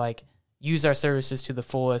push of like use our services to the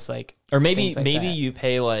fullest. Like, or maybe you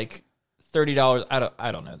pay like $30.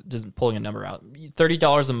 I don't know. Just pulling a number out.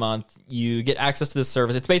 $30 a month. You get access to the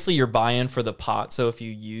service. It's basically your buy-in for the pot. So if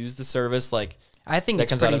you use the service, like I think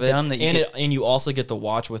that it's pretty dumb that and you also get the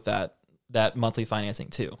watch with that monthly financing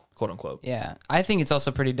too, quote unquote. Yeah, I think it's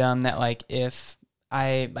also pretty dumb that like if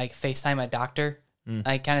I like FaceTime a doctor,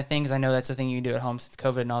 like kind of things. I know that's the thing you can do at home since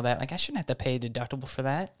COVID and all that. Like I shouldn't have to pay a deductible for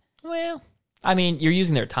that. Well, I mean, you're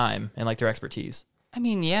using their time and like their expertise. I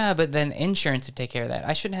mean, yeah, but then insurance would take care of that.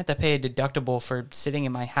 I shouldn't have to pay a deductible for sitting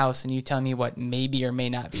in my house and you tell me what maybe or may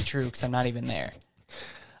not be true because I'm not even there.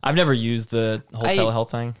 I've never used the whole telehealth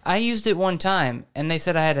thing. I used it one time, and they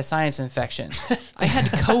said I had a sinus infection. I had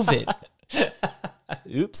COVID.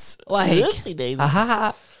 Oops. Like, oopsie daisy.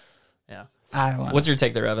 Yeah. I don't know. What's your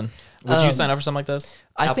take there, Evan? Would you sign up for something like this?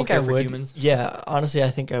 I think I would. Humans? Yeah, honestly, I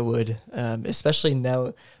think I would. Especially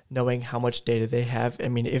now knowing how much data they have. I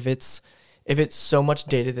mean, if it's so much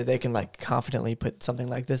data that they can like confidently put something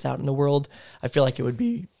like this out in the world, I feel like it would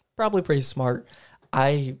be probably pretty smart.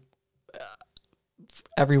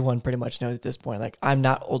 everyone pretty much knows at this point. Like, I'm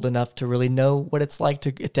not old enough to really know what it's like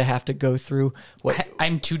to have to go through what.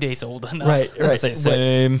 I'm 2 days old enough. Right.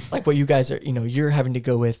 Same. Like what you guys are, you're having to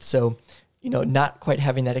go with. So, not quite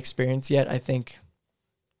having that experience yet. I think.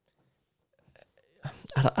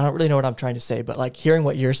 I don't really know what I'm trying to say, but like hearing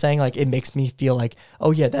what you're saying, like it makes me feel like,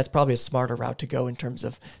 oh yeah, that's probably a smarter route to go in terms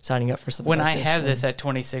of signing up for something. When like I this. have this at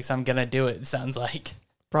 26, I'm gonna do it. It sounds like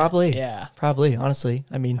Probably. Yeah. Probably, honestly.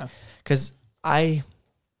 I mean, because I've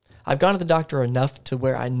gone to the doctor enough to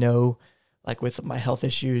where I know, like with my health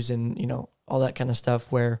issues and, all that kind of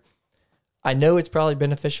stuff, where I know it's probably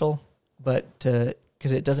beneficial, but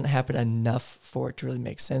because it doesn't happen enough for it to really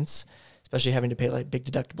make sense, especially having to pay like big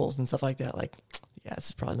deductibles and stuff like that. Like, yeah, this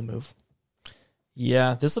is probably the move.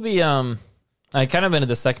 Yeah, this will be, I kind of into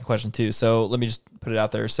the second question too. So let me just put it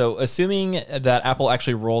out there. So assuming that Apple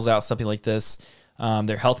actually rolls out something like this,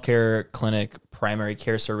 their healthcare clinic primary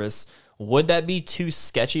care service, would that be too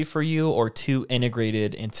sketchy for you or too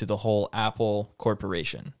integrated into the whole Apple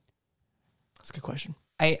corporation? That's a good question.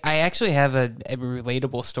 I actually have a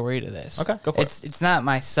relatable story to this. Okay, go for it. It's not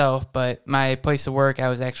myself, but my place of work, I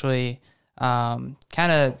was actually kind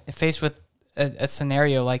of faced with a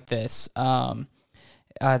scenario like this.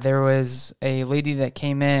 There was a lady that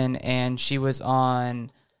came in and she was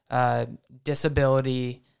on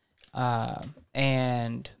disability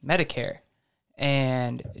and Medicare,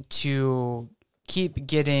 and to keep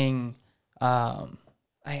getting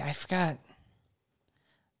I forgot,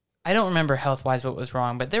 I don't remember health wise what was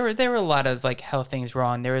wrong, but there were a lot of like health things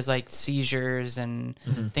wrong. There was like seizures and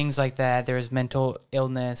things like that. There was mental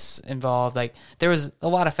illness involved. Like there was a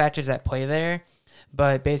lot of factors at play there,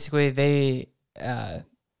 but basically they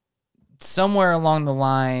somewhere along the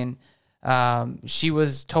line, she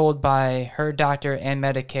was told by her doctor and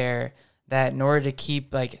Medicare that in order to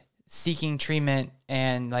keep like seeking treatment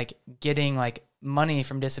and like getting like money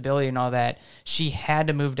from disability and all that, she had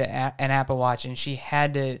to move to an Apple Watch, and she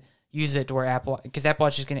had to use it to where because Apple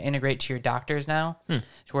Watch is going to integrate to your doctors now, to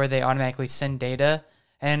where they automatically send data.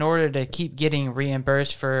 And in order to keep getting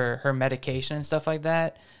reimbursed for her medication and stuff like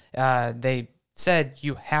that, they said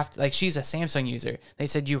you have to, like, she's a Samsung user. They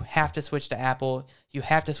said you have to switch to Apple. You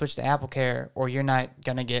have to switch to Apple Care, or you're not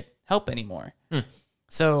gonna get help anymore.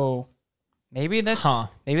 So maybe that's a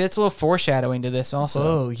little foreshadowing to this also.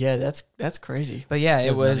 Oh yeah, that's crazy. But yeah,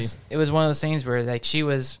 it was one of those things where like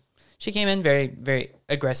she came in very, very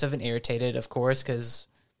aggressive and irritated, of course, because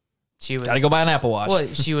she was Gotta go buy an Apple Watch. Well,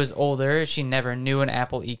 she was older. She never knew an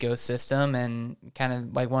Apple ecosystem, and kind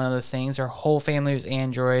of like one of those things. Her whole family was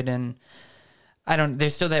Android, and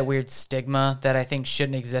there's still that weird stigma that I think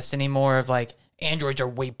shouldn't exist anymore of like Androids are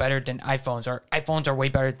way better than iPhones, or iPhones are way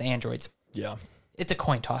better than Androids. Yeah. It's a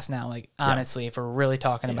coin toss now, like honestly, if we're really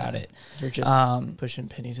talking about it. You're just pushing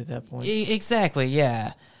pennies at that point. Exactly,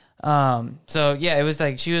 yeah. So yeah, it was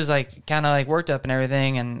like she was like kind of like worked up and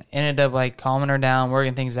everything, and ended up like calming her down,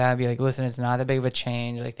 working things out, be like, listen, it's not that big of a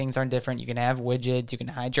change. Like things aren't different. You can have widgets, you can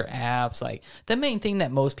hide your apps. Like the main thing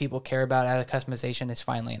that most people care about out of customization is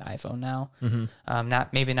finally an iPhone now.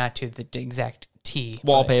 Maybe not to the exact T.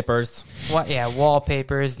 Wallpapers.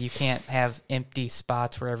 Wallpapers. You can't have empty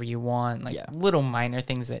spots wherever you want. Like little minor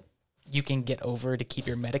things that you can get over to keep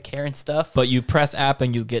your Medicare and stuff. But you press app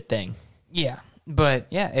and you get thing. Yeah. But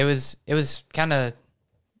yeah, it was kind of,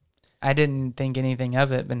 I didn't think anything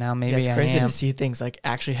of it, but now maybe it's I crazy am. to see things like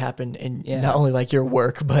actually happen in not only like your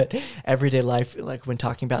work, but everyday life. Like when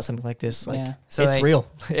talking about something like this, like So it's like, real.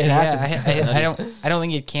 It happens. I don't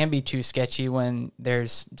think it can be too sketchy when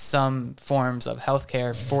there's some forms of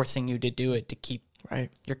healthcare forcing you to do it to keep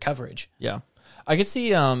your coverage. Yeah. I could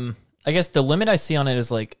see, I guess the limit I see on it is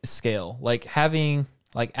like scale, like having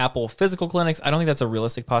like Apple physical clinics. I don't think that's a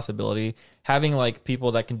realistic possibility. Having like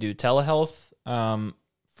people that can do telehealth,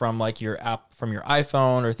 from like your app, from your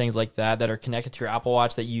iPhone or things like that are connected to your Apple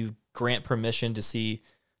Watch, that you grant permission to see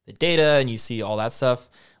the data and you see all that stuff,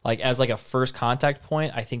 like as like a first contact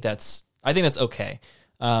point. I think that's okay.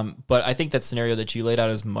 But I think that scenario that you laid out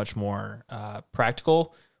is much more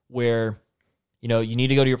practical, where you need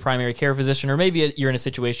to go to your primary care physician, or maybe you're in a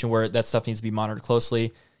situation where that stuff needs to be monitored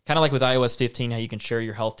closely. Kind of like with iOS 15, how you can share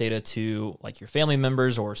your health data to like your family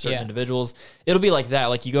members or certain individuals. It'll be like that.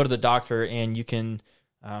 Like you go to the doctor and you can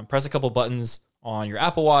press a couple buttons on your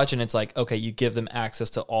Apple Watch, and it's like, okay, you give them access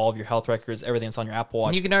to all of your health records, everything that's on your Apple Watch.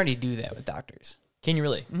 And you can already do that with doctors. Can you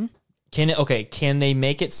really? Mm-hmm. Can they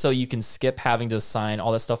make it so you can skip having to sign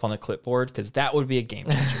all that stuff on the clipboard? Because that would be a game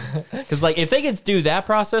changer. Because like if they could do that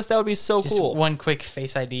process, that would be so Just cool. one quick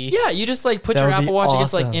Face ID. Yeah, you just like put That your would be Apple Watch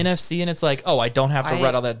against like awesome. NFC, and it's like, oh, I don't have to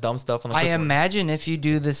write all that dumb stuff on the I clipboard. imagine if you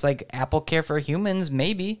do this like Apple Care for Humans,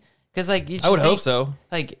 maybe Because like I would hope so.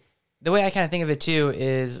 Like the way I kind of think of it too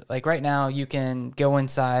is like right now you can go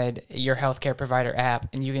inside your healthcare provider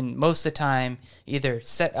app and you can most of the time either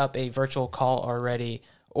set up a virtual call already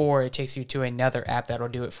or it takes you to another app that'll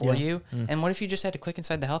do it for you. And what if you just had to click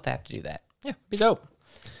inside the health app to do that? Yeah, be dope.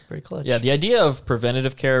 Pretty clutch. Yeah, the idea of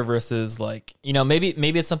preventative care versus like, you know, maybe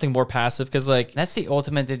it's something more passive because like That's the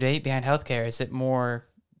ultimate debate behind healthcare. Is it more?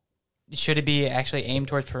 Should it be actually aimed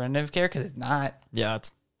towards preventative care? Because it's not. yeah,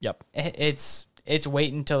 It's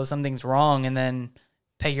wait until something's wrong and then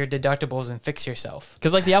pay your deductibles and fix yourself.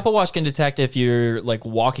 because like the Apple Watch can detect if you're like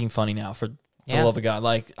walking funny now for the love of God.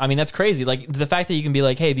 Like, I mean, that's crazy. Like the fact that you can be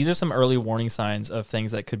like, hey, these are some early warning signs of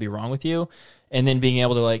things that could be wrong with you, and then being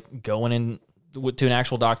able to like go in to an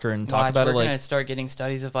actual doctor and talk about it. We're Like, gonna start getting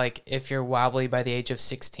studies of like if you're wobbly by the age of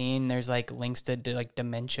 16, there's like links to like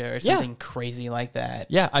dementia or something crazy like that.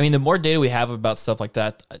 yeah, I mean, the more data we have about stuff like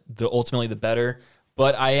that, ultimately the better.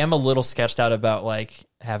 But I am a little sketched out about like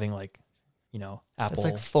having like, you know, Apple. It's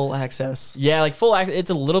like full access. Yeah, like full access. It's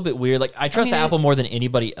a little bit weird. Like I trust mean, Apple more than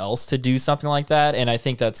anybody else to do something like that, and I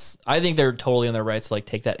think they're totally in their rights to like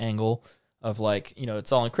take that angle of like, you know,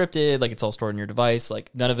 it's all encrypted, like it's all stored in your device, like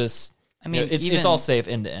none of us. I mean, you know, it's all safe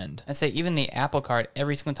end to end. I say even the Apple Card,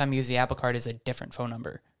 every single time you use the Apple Card is a different phone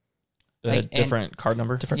number. A Like, different card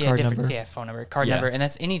number. Different card number. Yeah, phone number, card Yeah. number, and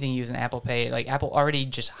that's anything using Apple Pay. Like Apple already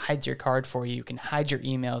just hides your card for you. You can hide your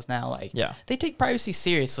emails now. Like, Yeah. they take privacy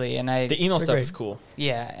seriously, and The email stuff great. is cool.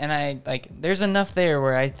 yeah, and I like. There's enough there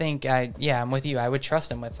where I think I'm with you. I would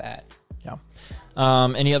trust him with that.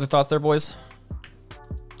 Yeah. Any other thoughts there, boys?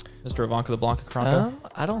 Mr. Ivanka the Blanca Cronco?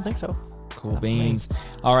 I don't think so. Cool beans.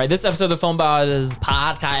 All right, this episode of the Phone Buzz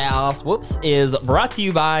podcast, is brought to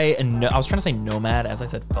you by, I was trying to say Nomad as I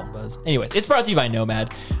said Phone Buzz. Anyways, it's brought to you by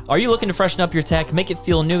Nomad. Are you looking to freshen up your tech, make it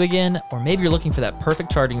feel new again? Or maybe you're looking for that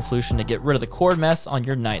perfect charging solution to get rid of the cord mess on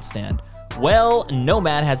your nightstand? Well,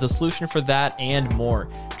 Nomad has a solution for that and more.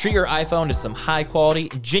 Treat your iPhone to some high quality,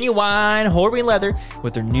 genuine Horween leather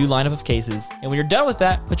with their new lineup of cases. And when you're done with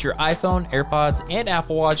that, put your iPhone, AirPods, and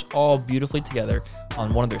Apple Watch all beautifully together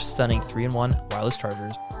on one of their stunning 3-in-1 wireless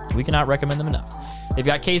chargers. We cannot recommend them enough. They've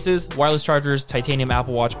got cases, wireless chargers, titanium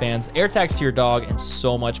Apple Watch bands, AirTags for your dog, and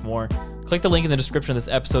so much more. Click the link in the description of this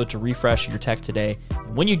episode to refresh your tech today.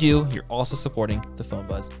 And when you do, you're also supporting the Phone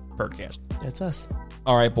Buzz podcast. That's us.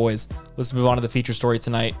 All right, boys, let's move on to the feature story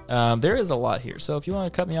tonight. There is a lot here, so if you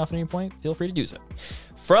want to cut me off at any point, feel free to do so.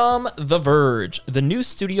 From The Verge, the new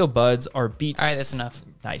Studio Buds are Beats. All right, that's enough.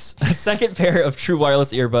 Nice. A second pair of true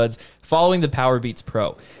wireless earbuds following the Power Beats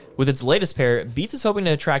Pro. With its latest pair, Beats is hoping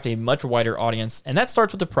to attract a much wider audience, and that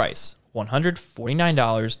starts with the price,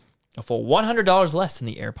 $149, a full $100 less than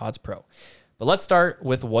the AirPods Pro. But let's start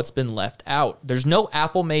with what's been left out. There's no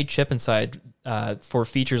Apple-made chip inside for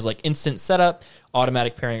features like instant setup,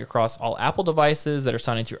 automatic pairing across all Apple devices that are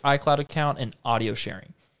signed into your iCloud account, and audio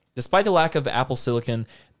sharing. Despite the lack of Apple silicon,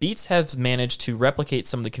 Beats has managed to replicate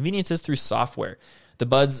some of the conveniences through software. The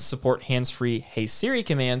buds support hands-free Hey Siri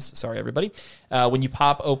commands. Sorry, everybody. When you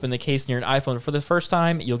pop open the case near an iPhone for the first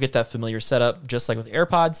time, you'll get that familiar setup, just like with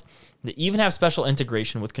AirPods. They even have special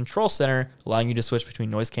integration with Control Center, allowing you to switch between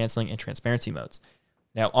noise canceling and transparency modes.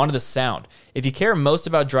 Now, onto the sound. If you care most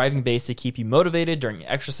about driving bass to keep you motivated during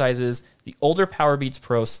exercises, the older Power Beats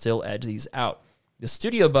Pro still edge these out. The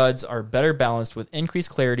Studio Buds are better balanced with increased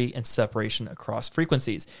clarity and separation across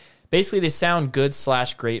frequencies. Basically, they sound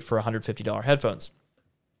good/great for $150 headphones.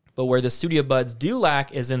 But where the Studio Buds do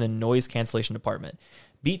lack is in the noise cancellation department.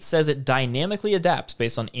 Beats says it dynamically adapts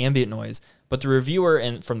based on ambient noise, but the reviewer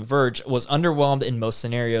from The Verge was underwhelmed in most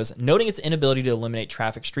scenarios, noting its inability to eliminate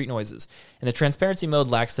traffic street noises. And the transparency mode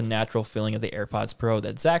lacks the natural feeling of the AirPods Pro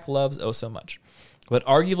that Zach loves oh so much. But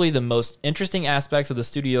arguably the most interesting aspects of the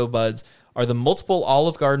Studio Buds are the multiple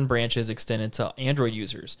Olive Garden branches extended to Android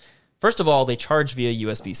users. First of all, they charge via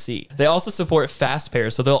USB-C. They also support fast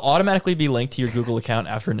pairs, so they'll automatically be linked to your Google account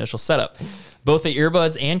after initial setup. Both the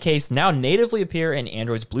earbuds and case now natively appear in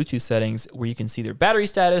Android's Bluetooth settings, where you can see their battery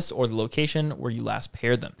status or the location where you last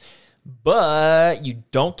paired them. But you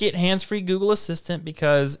don't get hands-free Google Assistant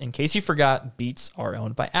because, in case you forgot, Beats are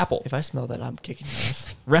owned by Apple. If I smell that, I'm kicking your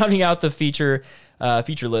ass. Rounding out the feature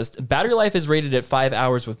list, battery life is rated at 5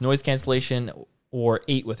 hours with noise cancellation or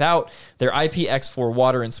 8 without. They're IPX4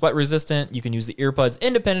 water and sweat resistant. You can use the earbuds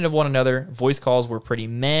independent of one another. Voice calls were pretty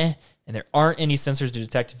meh, and there aren't any sensors to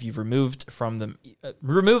detect if you've removed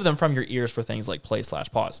them from your ears for things like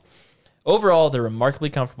play/pause. Overall, they're remarkably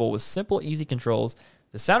comfortable with simple, easy controls.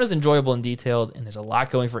 The sound is enjoyable and detailed, and there's a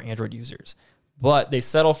lot going for Android users. But they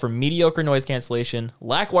settle for mediocre noise cancellation,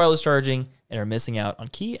 lack wireless charging, and are missing out on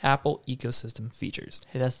key Apple ecosystem features.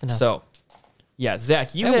 Hey, that's enough. So, Yeah,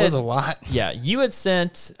 Zach, you That had was a lot. Yeah, you had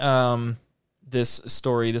sent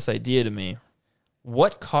this idea to me.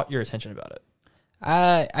 What caught your attention about it?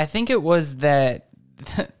 I think it was that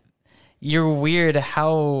you're weird.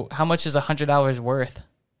 How much is $100 worth?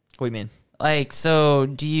 What do you mean? Like, so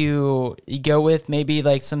do you go with maybe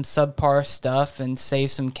like some subpar stuff and save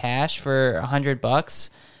some cash for $100,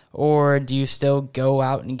 or do you still go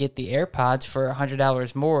out and get the AirPods for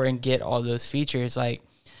 $100 more and get all those features? Like,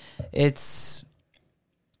 it's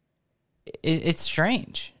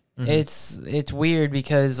strange. Mm-hmm. It's weird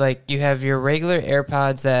because like you have your regular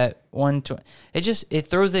AirPods at 120. It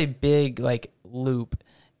throws a big like loop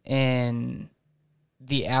in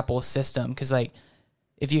the Apple system because like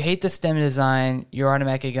if you hate the stem design, you're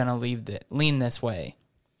automatically gonna lean this way.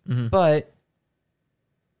 Mm-hmm. But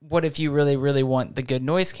what if you really really want the good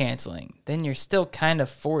noise canceling? Then you're still kind of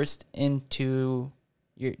forced into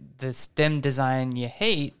the stem design you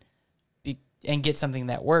hate and get something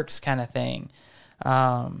that works kind of thing.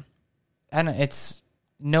 And it's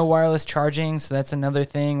no wireless charging, so that's another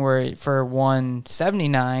thing where for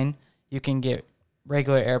 $179 you can get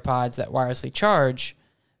regular AirPods that wirelessly charge,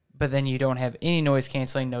 but then you don't have any noise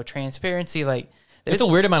canceling, no transparency. Like It's a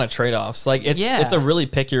weird amount of trade-offs. Like it's a Yeah. really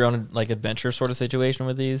pick your own like adventure sort of situation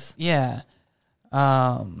with these. yeah,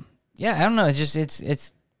 I don't know. It's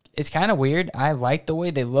just it's kind of weird. I like the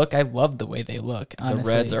way they look. I love the way they look. Honestly.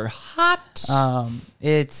 The reds are hot.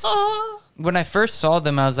 It's when I first saw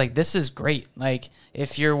them, I was like, "This is great." Like,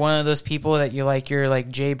 if you're one of those people that you like your like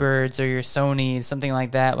Jaybirds or your Sonys, something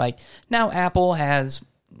like that. Like now, Apple has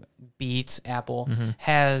Beats. Apple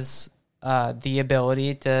has the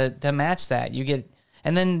ability to match that. You get,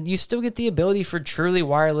 and then you still get the ability for truly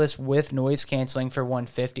wireless with noise canceling for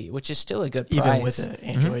 $150, which is still a good price. Even with the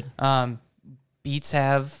Android. Beats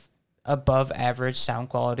have above average sound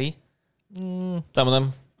quality. Some of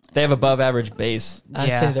them, they have above average bass. I'd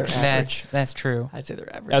say they're average. That's true. I'd say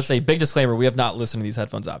they're average. I'd say big disclaimer: we have not listened to these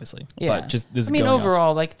headphones, obviously. Yeah, But just this. I mean, is going off.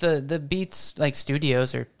 overall, like the Beats like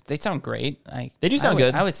Studios they sound great. Like They do sound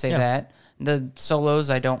good. I would say Yeah. that the solos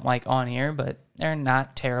I don't like on ear, but they're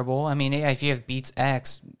not terrible. I mean, if you have Beats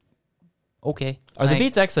X, okay. Are the Like,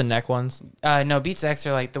 Beats X the neck ones? No, Beats X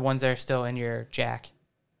are like the ones that are still in your jack.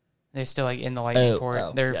 They're still like in the lightning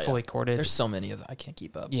port. They're yeah, fully corded. There's so many of them. I can't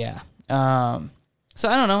keep up. Yeah. So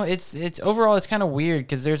I don't know. It's overall it's kind of weird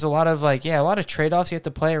because there's a lot of like a lot of trade offs you have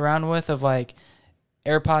to play around with of like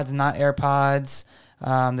AirPods, not AirPods.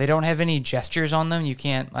 They don't have any gestures on them. You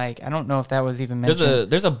can't like I don't know if that was even mentioned.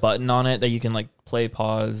 There's a button on it that you can like play,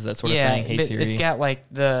 pause, that sort of thing. Hey but Siri. it's got like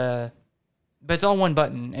but it's all one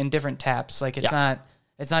button and different taps. Like it's not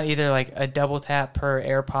either like a double tap per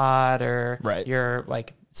AirPod or Right. your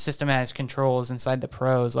like system has controls inside the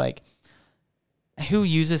Pros. Like who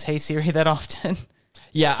uses Hey Siri that often?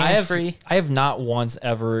 Yeah, hands-free. I have not once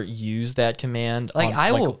ever used that command. Like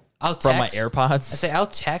I'll from my text. AirPods. I say I'll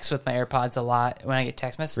text with my AirPods a lot when I get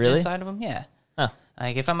text messages Really? inside of them. Yeah. Huh.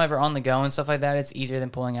 Like if I'm ever on the go and stuff like that, it's easier than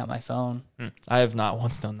pulling out my phone. I have not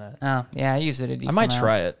once done that. Oh yeah, I use it a I decent might amount.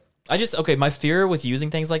 try it. My fear with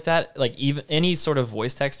using things like that, like even any sort of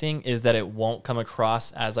voice texting, is that it won't come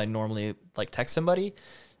across as I normally like text somebody.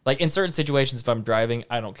 Like in certain situations, if I'm driving,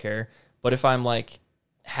 I don't care. But if I'm like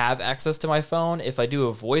have access to my phone, if I do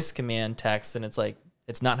a voice command text, then it's like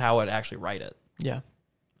it's not how I'd actually write it. yeah.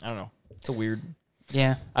 I don't know. It's a weird.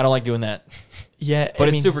 Yeah. I don't like doing that, Yeah. but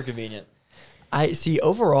it's super convenient. I see.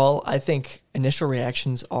 Overall, I think initial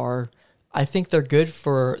reactions are, I think they're good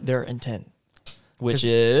for their intent. Which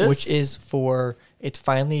is for it's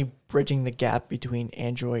finally bridging the gap between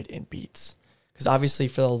Android and Beats. Because obviously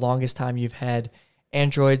for the longest time you've had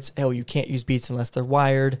Androids, you can't use Beats unless they're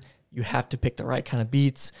wired. You have to pick the right kind of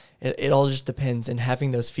Beats. It all just depends. And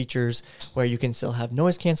having those features where you can still have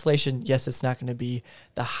noise cancellation, yes, it's not going to be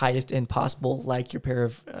the highest end possible like your pair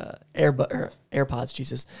of AirPods,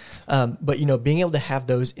 Jesus. But, being able to have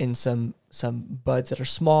those in some buds that are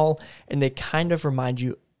small and they kind of remind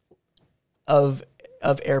you of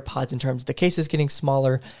AirPods in terms of the case is getting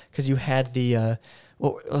smaller because you had the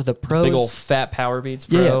Pros. big old fat Power Beats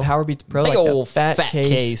Pro. Yeah, Power Beats Pro. Big like the old fat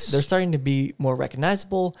case. They're starting to be more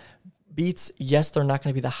recognizable. Beats, yes, they're not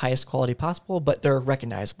going to be the highest quality possible, but they're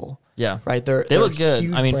recognizable. Yeah. Right? They they're look a good.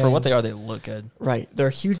 huge I mean, for brand. what they are, they look good. Right. They're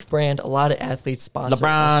a huge brand. A lot of athletes sponsor LeBron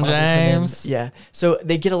sponsor for them. James. Yeah. So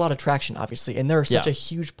they get a lot of traction, obviously. And they're such Yeah. a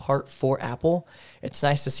huge part for Apple. It's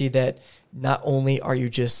nice to see that not only are you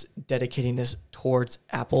just dedicating this towards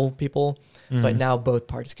Apple people, but now both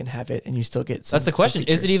parties can have it and you still get some. That's the question.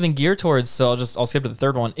 Is it features. even geared towards, so I'll skip to the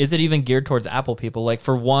third one. Is it even geared towards Apple people? Like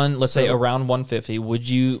for one, let's say around 150, would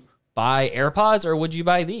you buy AirPods or would you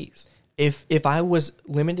buy these? If I was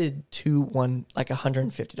limited to one, like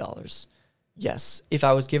 $150, yes. If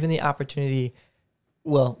I was given the opportunity,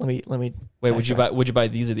 well, let me. Wait, would you buy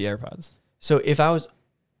these or the AirPods? So if I was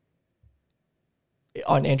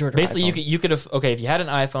on Android, or basically iPhone, you could if you had an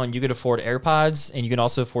iPhone, you could afford AirPods, and you can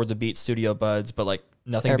also afford the Beats Studio Buds, but like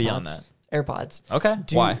nothing beyond that. AirPods. Okay,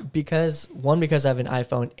 why? Because I have an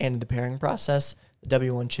iPhone and the pairing process, the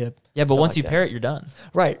W1 chip. Yeah, but once like you that. pair it, you're done.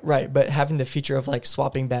 Right. But having the feature of like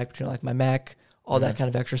swapping back between like my Mac, all that kind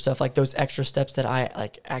of extra stuff, like those extra steps that I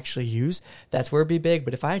like actually use, that's where it'd be big.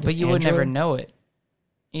 But if I had But you would never know it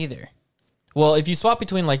either. Well, if you swap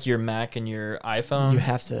between like your Mac and your iPhone, you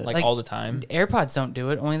have to like all the time. AirPods don't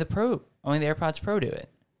do it. Only the AirPods Pro do it.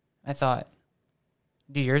 I thought.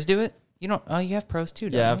 Do yours do it? You don't. Oh, you have Pros too,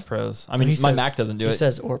 don't Yeah, I you? have Pros. I mean, my Mac doesn't do it. He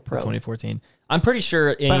says or Pro. It's 2014. I'm pretty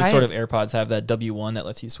sure any sort of AirPods have that W1 that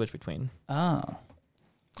lets you switch between. Oh.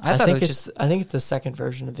 I thought think it was I think it's the second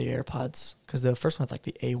version of the AirPods, because the first one's like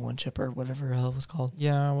the A1 chip or whatever the hell it was called.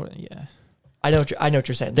 Yeah. I know what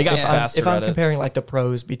you're saying. They got if faster if I'm at it. comparing like the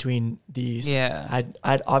Pros between these, Yeah.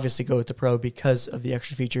 I'd obviously go with the Pro because of the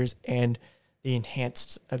extra features and the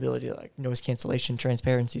enhanced ability to like noise cancellation,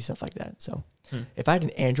 transparency, stuff like that. So if I had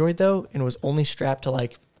an Android though and was only strapped to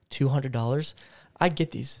like $200, I'd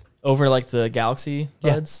get these. Over like the Galaxy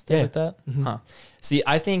Buds, things like that. Mhm. Huh. See,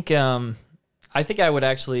 I think I would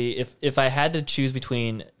actually, if I had to choose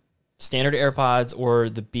between standard AirPods or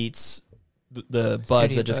the Beats, the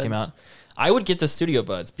Buds that just came out, I would get the Studio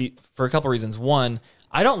Buds for a couple reasons. One,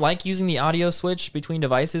 I don't like using the audio switch between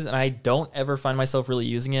devices, and I don't ever find myself really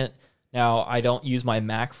using it. Now, I don't use my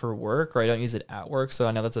Mac for work, or I don't use it at work, so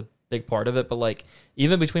I know that's a big part of it. But like,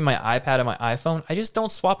 even between my iPad and my iPhone, I just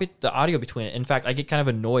don't swap the audio between it. In fact, I get kind of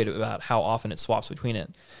annoyed about how often it swaps between it.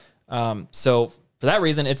 So for that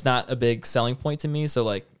reason, it's not a big selling point to me. So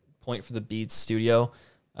like, point for the Beats Studio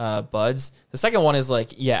Buds. The second one is like,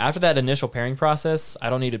 yeah, after that initial pairing process, I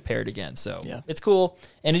don't need to pair it again. So it's cool,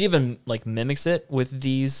 and it even like mimics it with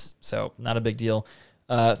these. So not a big deal.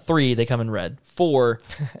 3, they come in red. 4,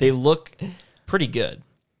 they look pretty good.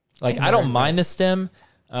 Like, I don't mind the stem.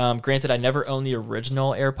 Granted, I never owned the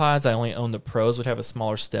original AirPods. I only own the Pros, which have a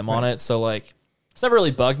smaller stem on it. So, like, it's never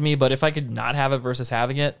really bugged me. But if I could not have it versus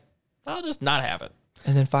having it, I'll just not have it.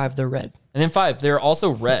 And then 5, they're red. And then 5, they're also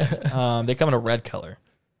red. They come in a red color.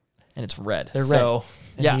 And it's red. They're so,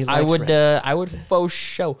 red. yeah, And I would faux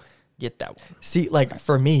show get that one. See, like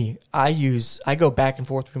for me, I go back and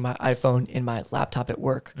forth between my iPhone and my laptop at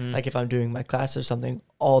work. Like if I'm doing my class or something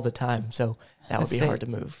all the time. So that would be hard to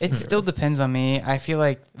move. It still depends on me. I feel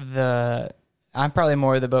like I'm probably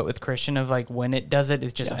more of the boat with Christian of like when it does it,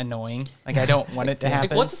 it's just annoying. Like I don't want it to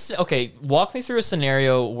happen. Okay, walk me through a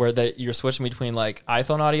scenario where you're switching between like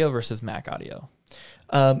iPhone audio versus Mac audio.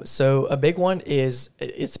 So a big one is,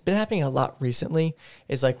 it's been happening a lot recently,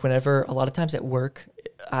 is like whenever, a lot of times at work,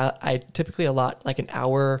 I typically allot like an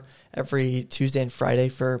hour every Tuesday and Friday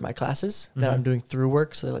for my classes that I'm doing through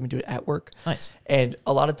work. So they let me do it at work. Nice. And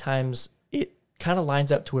a lot of times it kind of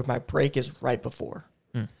lines up to where my break is right before.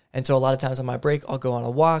 And so a lot of times on my break, I'll go on a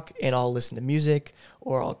walk and I'll listen to music,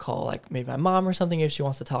 or I'll call like maybe my mom or something if she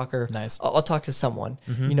wants to talk, or Nice. I'll talk to someone,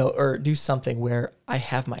 or do something where I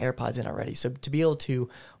have my AirPods in already. So to be able to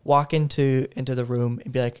walk into the room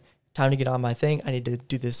and be like, time to get on my thing, I need to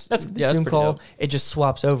do this Zoom call. Dope. It just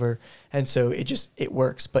swaps over. And so it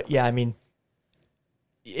works. But yeah, I mean,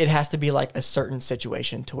 it has to be like a certain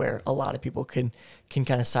situation to where a lot of people can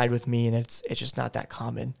kind of side with me, and it's just not that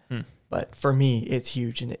common. But for me, it's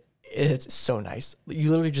huge, and it's so nice. You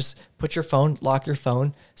literally just put your phone, lock your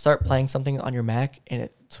phone, start playing something on your Mac, and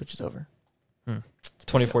it switches over.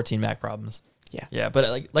 2014 Mac problems. Yeah.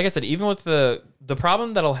 But like I said, even with the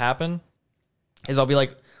problem that'll happen is I'll be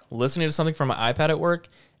like listening to something from my iPad at work,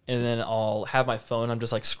 and then I'll have my phone. I'm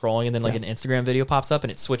just like scrolling, and then like an Instagram video pops up,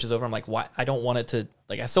 and it switches over. I'm like, why? I don't want it to,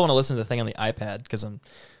 like, I still want to listen to the thing on the iPad because I'm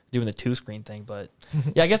doing the 2-screen thing. But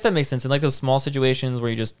yeah, I guess that makes sense. In like those small situations where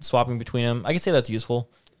you're just swapping between them, I could say that's useful.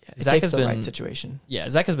 Yeah, it takes the right situation. Yeah,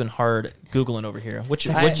 Zach has been hard Googling over here. What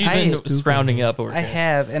you've I been scrounging up over I here?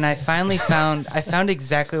 have, and I finally found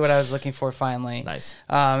exactly what I was looking for finally. Nice.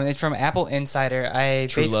 It's from Apple Insider.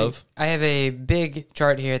 True love. I have a big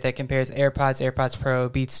chart here that compares AirPods, AirPods Pro,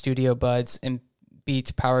 Beats Studio Buds, and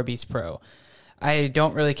Beats Power Beats Pro. I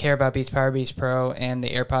don't really care about Beats Power Beats Pro and the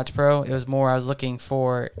AirPods Pro. It was more I was looking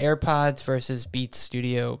for AirPods versus Beats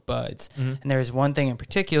Studio Buds. And there was one thing in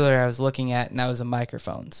particular I was looking at, and that was the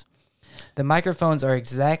microphones. The microphones are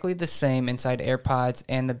exactly the same inside AirPods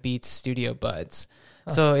and the Beats Studio Buds.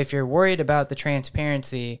 So if you're worried about the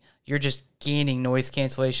transparency, you're just gaining noise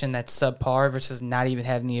cancellation that's subpar versus not even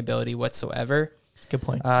having the ability whatsoever. Good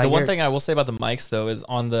point. The one thing I will say about the mics though is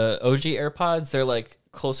on the OG AirPods, they're like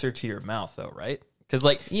closer to your mouth though, right? Because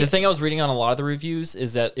like the thing I was reading on a lot of the reviews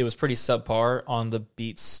is that it was pretty subpar on the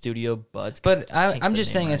Beats Studio Buds. But I'm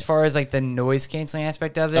just saying, as far as like the noise canceling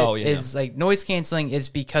aspect of it, is like noise canceling is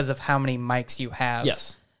because of how many mics you have,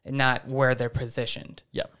 Yes, and not where they're positioned.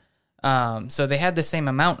 Yeah. So they had the same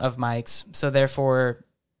amount of mics, so therefore,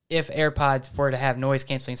 if AirPods were to have noise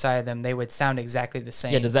canceling inside of them, they would sound exactly the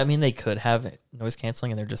same. Yeah. Does that mean they could have noise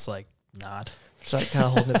canceling and they're just like not? Just like kind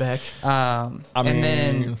of holding it back. And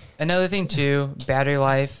then another thing too, battery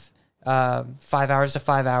life, 5 hours to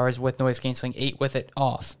 5 hours with noise canceling, 8 with it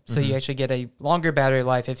off. So you actually get a longer battery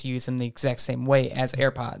life if you use them the exact same way as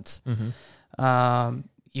AirPods.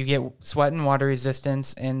 You get sweat and water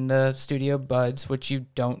resistance in the Studio Buds, which you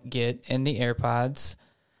don't get in the AirPods.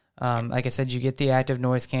 Like I said, you get the active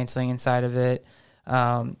noise canceling inside of it.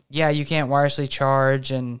 You can't wirelessly charge,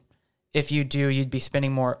 and if you do, you'd be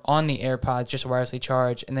spending more on the AirPods just to wirelessly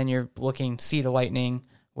charge, and then you're looking C to Lightning,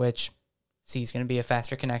 which C is going to be a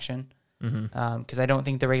faster connection. Because I don't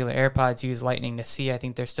think the regular AirPods use Lightning to C. I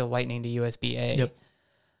think they're still Lightning to USB-A.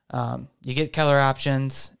 Yep. You get color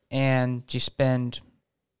options, and you spend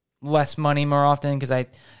less money more often, because I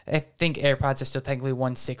think AirPods are still technically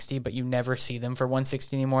 $160, but you never see them for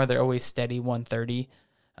 $160 anymore. They're always steady $130.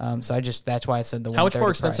 So that's why I said the $130 How much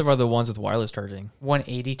more expensive price. are the ones with wireless charging?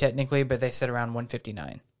 $180 technically, but they said around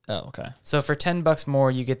 $159. Oh, okay. So for $10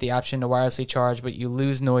 more, you get the option to wirelessly charge, but you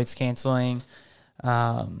lose noise canceling.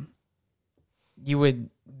 You would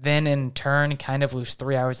then in turn kind of lose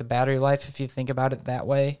 3 hours of battery life if you think about it that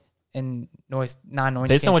way. And non-noise.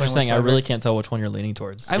 Based on what you're saying, I really can't tell which one you're leaning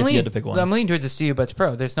towards. If you had to pick one, I'm leaning towards the Studio Buds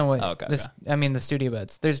Pro. There's no way. Oh, okay. The Studio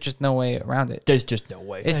Buds. There's just no way around it. There's just no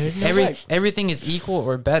way. It's everything is equal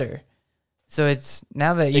or better. So it's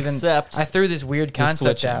now that even Except I threw this weird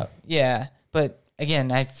concept switching. out. Yeah, but again,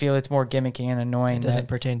 I feel it's more gimmicky and annoying. It doesn't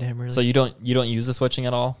pertain to him really. So you don't use the switching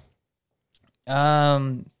at all?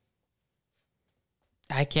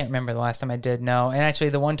 I can't remember the last time I did. No, and actually,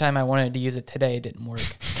 the one time I wanted to use it today, it didn't work.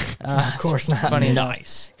 Of course not. Funny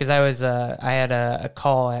Nice. because I had a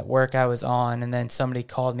call at work I was on, and then somebody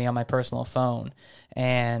called me on my personal phone,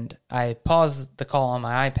 and I paused the call on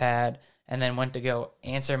my iPad and then went to go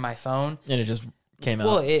answer my phone. And it just came out.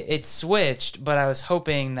 Well, it switched, but I was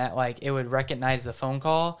hoping that like it would recognize the phone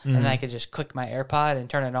call and then I could just click my AirPod and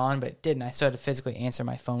turn it on, but it didn't. I still had to physically answer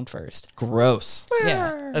my phone first. Gross.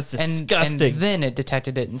 Yeah, That's and disgusting. then it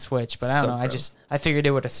detected it and switched, but I don't So know. gross. I figured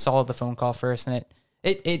it would have solved the phone call first, and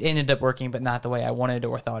it ended up working, but not the way I wanted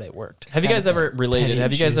or thought it worked. Have you guys ever related? Petty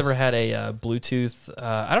Have you guys issues. ever had a Bluetooth?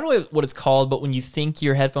 I don't know what it's called, but when you think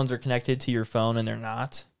your headphones are connected to your phone and they're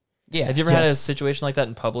not. Yeah. Have you ever had a Yes. situation like that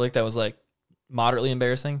in public that was like moderately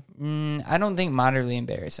embarrassing? I don't think moderately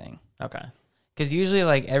embarrassing, Okay. because usually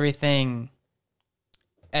like everything,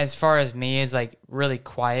 as far as me, is like really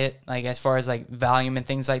quiet. Like as far as like volume and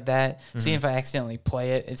things like that. So even if I accidentally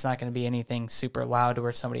play it, it's not going to be anything super loud to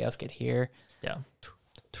where somebody else could hear. Yeah.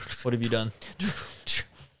 What have you done?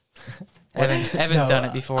 I haven't No, done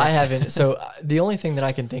it before. I haven't. So the only thing that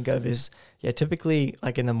I can think of is, typically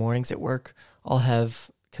like in the mornings at work, I'll have,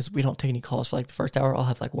 because we don't take any calls for like the first hour, I'll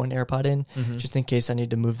have like one AirPod in just in case I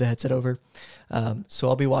need to move the headset over. So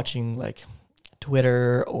I'll be watching like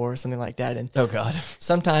Twitter or something like that. And Oh God.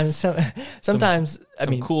 sometimes, I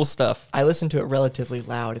mean, cool stuff. I listen to it relatively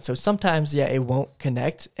loud. And so sometimes, it won't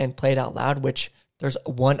connect and play it out loud, which there's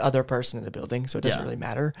one other person in the building, so it doesn't Yeah. really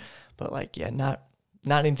matter. But like, not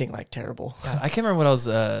anything like terrible. God, I can't remember what I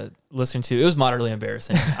was listening to. It was moderately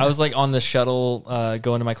embarrassing. I was like on the shuttle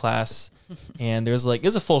going to my class, and there's like, it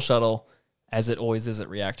was a full shuttle, as it always is at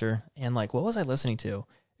Reactor. And like, what was I listening to?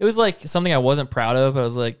 It was like something I wasn't proud of, but I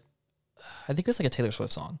was like, I think it was like a Taylor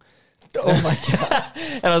Swift song. Oh my God.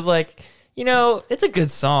 And I was like, it's a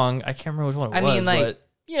good song. I can't remember which one it was, mean, like,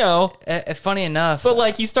 but funny enough, but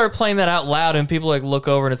like you start playing that out loud and people like look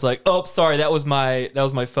over and it's like, oh, sorry, that was my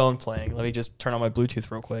phone playing. Let me just turn on my Bluetooth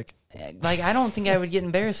real quick. like I don't think I would get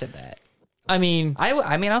embarrassed at that. I mean,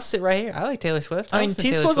 I mean, I'll sit right here. I like Taylor Swift. T listen to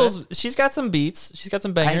Taylor Swift. Swizzle's, she's got some beats. She's got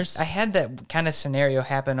some bangers. I had that kind of scenario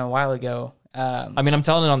happen a while ago. I mean, I'm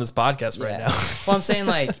telling it on this podcast right now. Well, I'm saying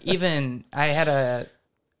like even I had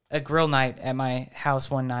a grill night at my house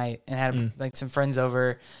one night and had like some friends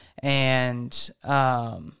over, and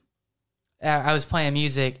I was playing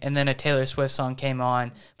music and then a Taylor Swift song came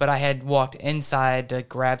on, but I had walked inside to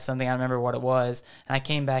grab something. I don't remember what it was, and I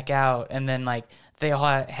came back out, and then like they all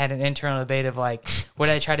had an internal debate of like, would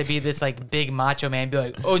I try to be this like big macho man, be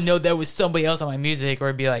like, oh no, that was somebody else on my music,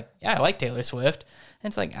 or be like, yeah, I like Taylor Swift. And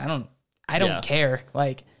it's like I don't Yeah. care.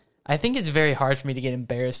 Like I think it's very hard for me to get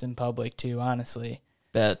embarrassed in public too, honestly.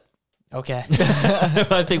 Bet. Okay.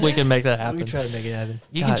 I think we can make that We happen. can try to make it happen.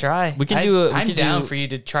 You can try. We can do I'm down for you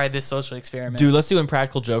to try this social experiment. Dude, let's do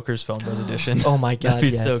Impractical Jokers Phone Buzz Edition. Oh my God,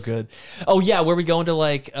 That'd be yes. so good. Oh yeah, where we go into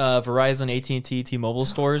like Verizon, AT&T, T-Mobile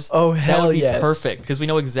stores. Oh, that hell would be yes. perfect because we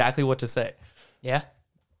know exactly what to say. Yeah.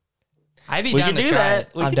 I'd be We down can to do try that.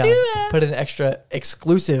 it. We I'm can down. do that. Put an extra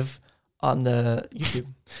exclusive on the YouTube.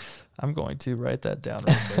 I'm going to write that down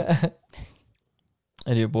right there.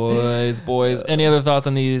 I do, boys. Any other thoughts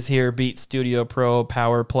on these here? Beat Studio Pro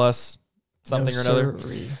Power Plus something No or another?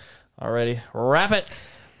 siree. Alrighty, wrap it.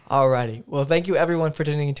 Alrighty. Well, thank you everyone for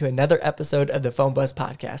tuning into another episode of the Phone Buzz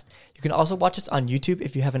Podcast. You can also watch us on YouTube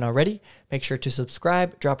if you haven't already. Make sure to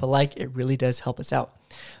subscribe, drop a like. It really does help us out.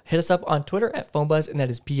 Hit us up on Twitter at PhoneBuzz, and that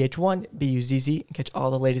is PH1BUZZ, and catch all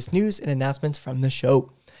the latest news and announcements from the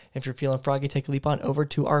show. If you're feeling froggy, take a leap on over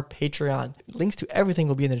to our Patreon. Links to everything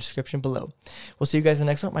will be in the description below. We'll see you guys in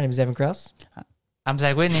the next one. My name is Evan Krause. I'm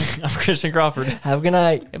Zach Whitney. I'm Christian Crawford. Have a good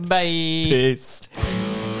night. Bye. Peace.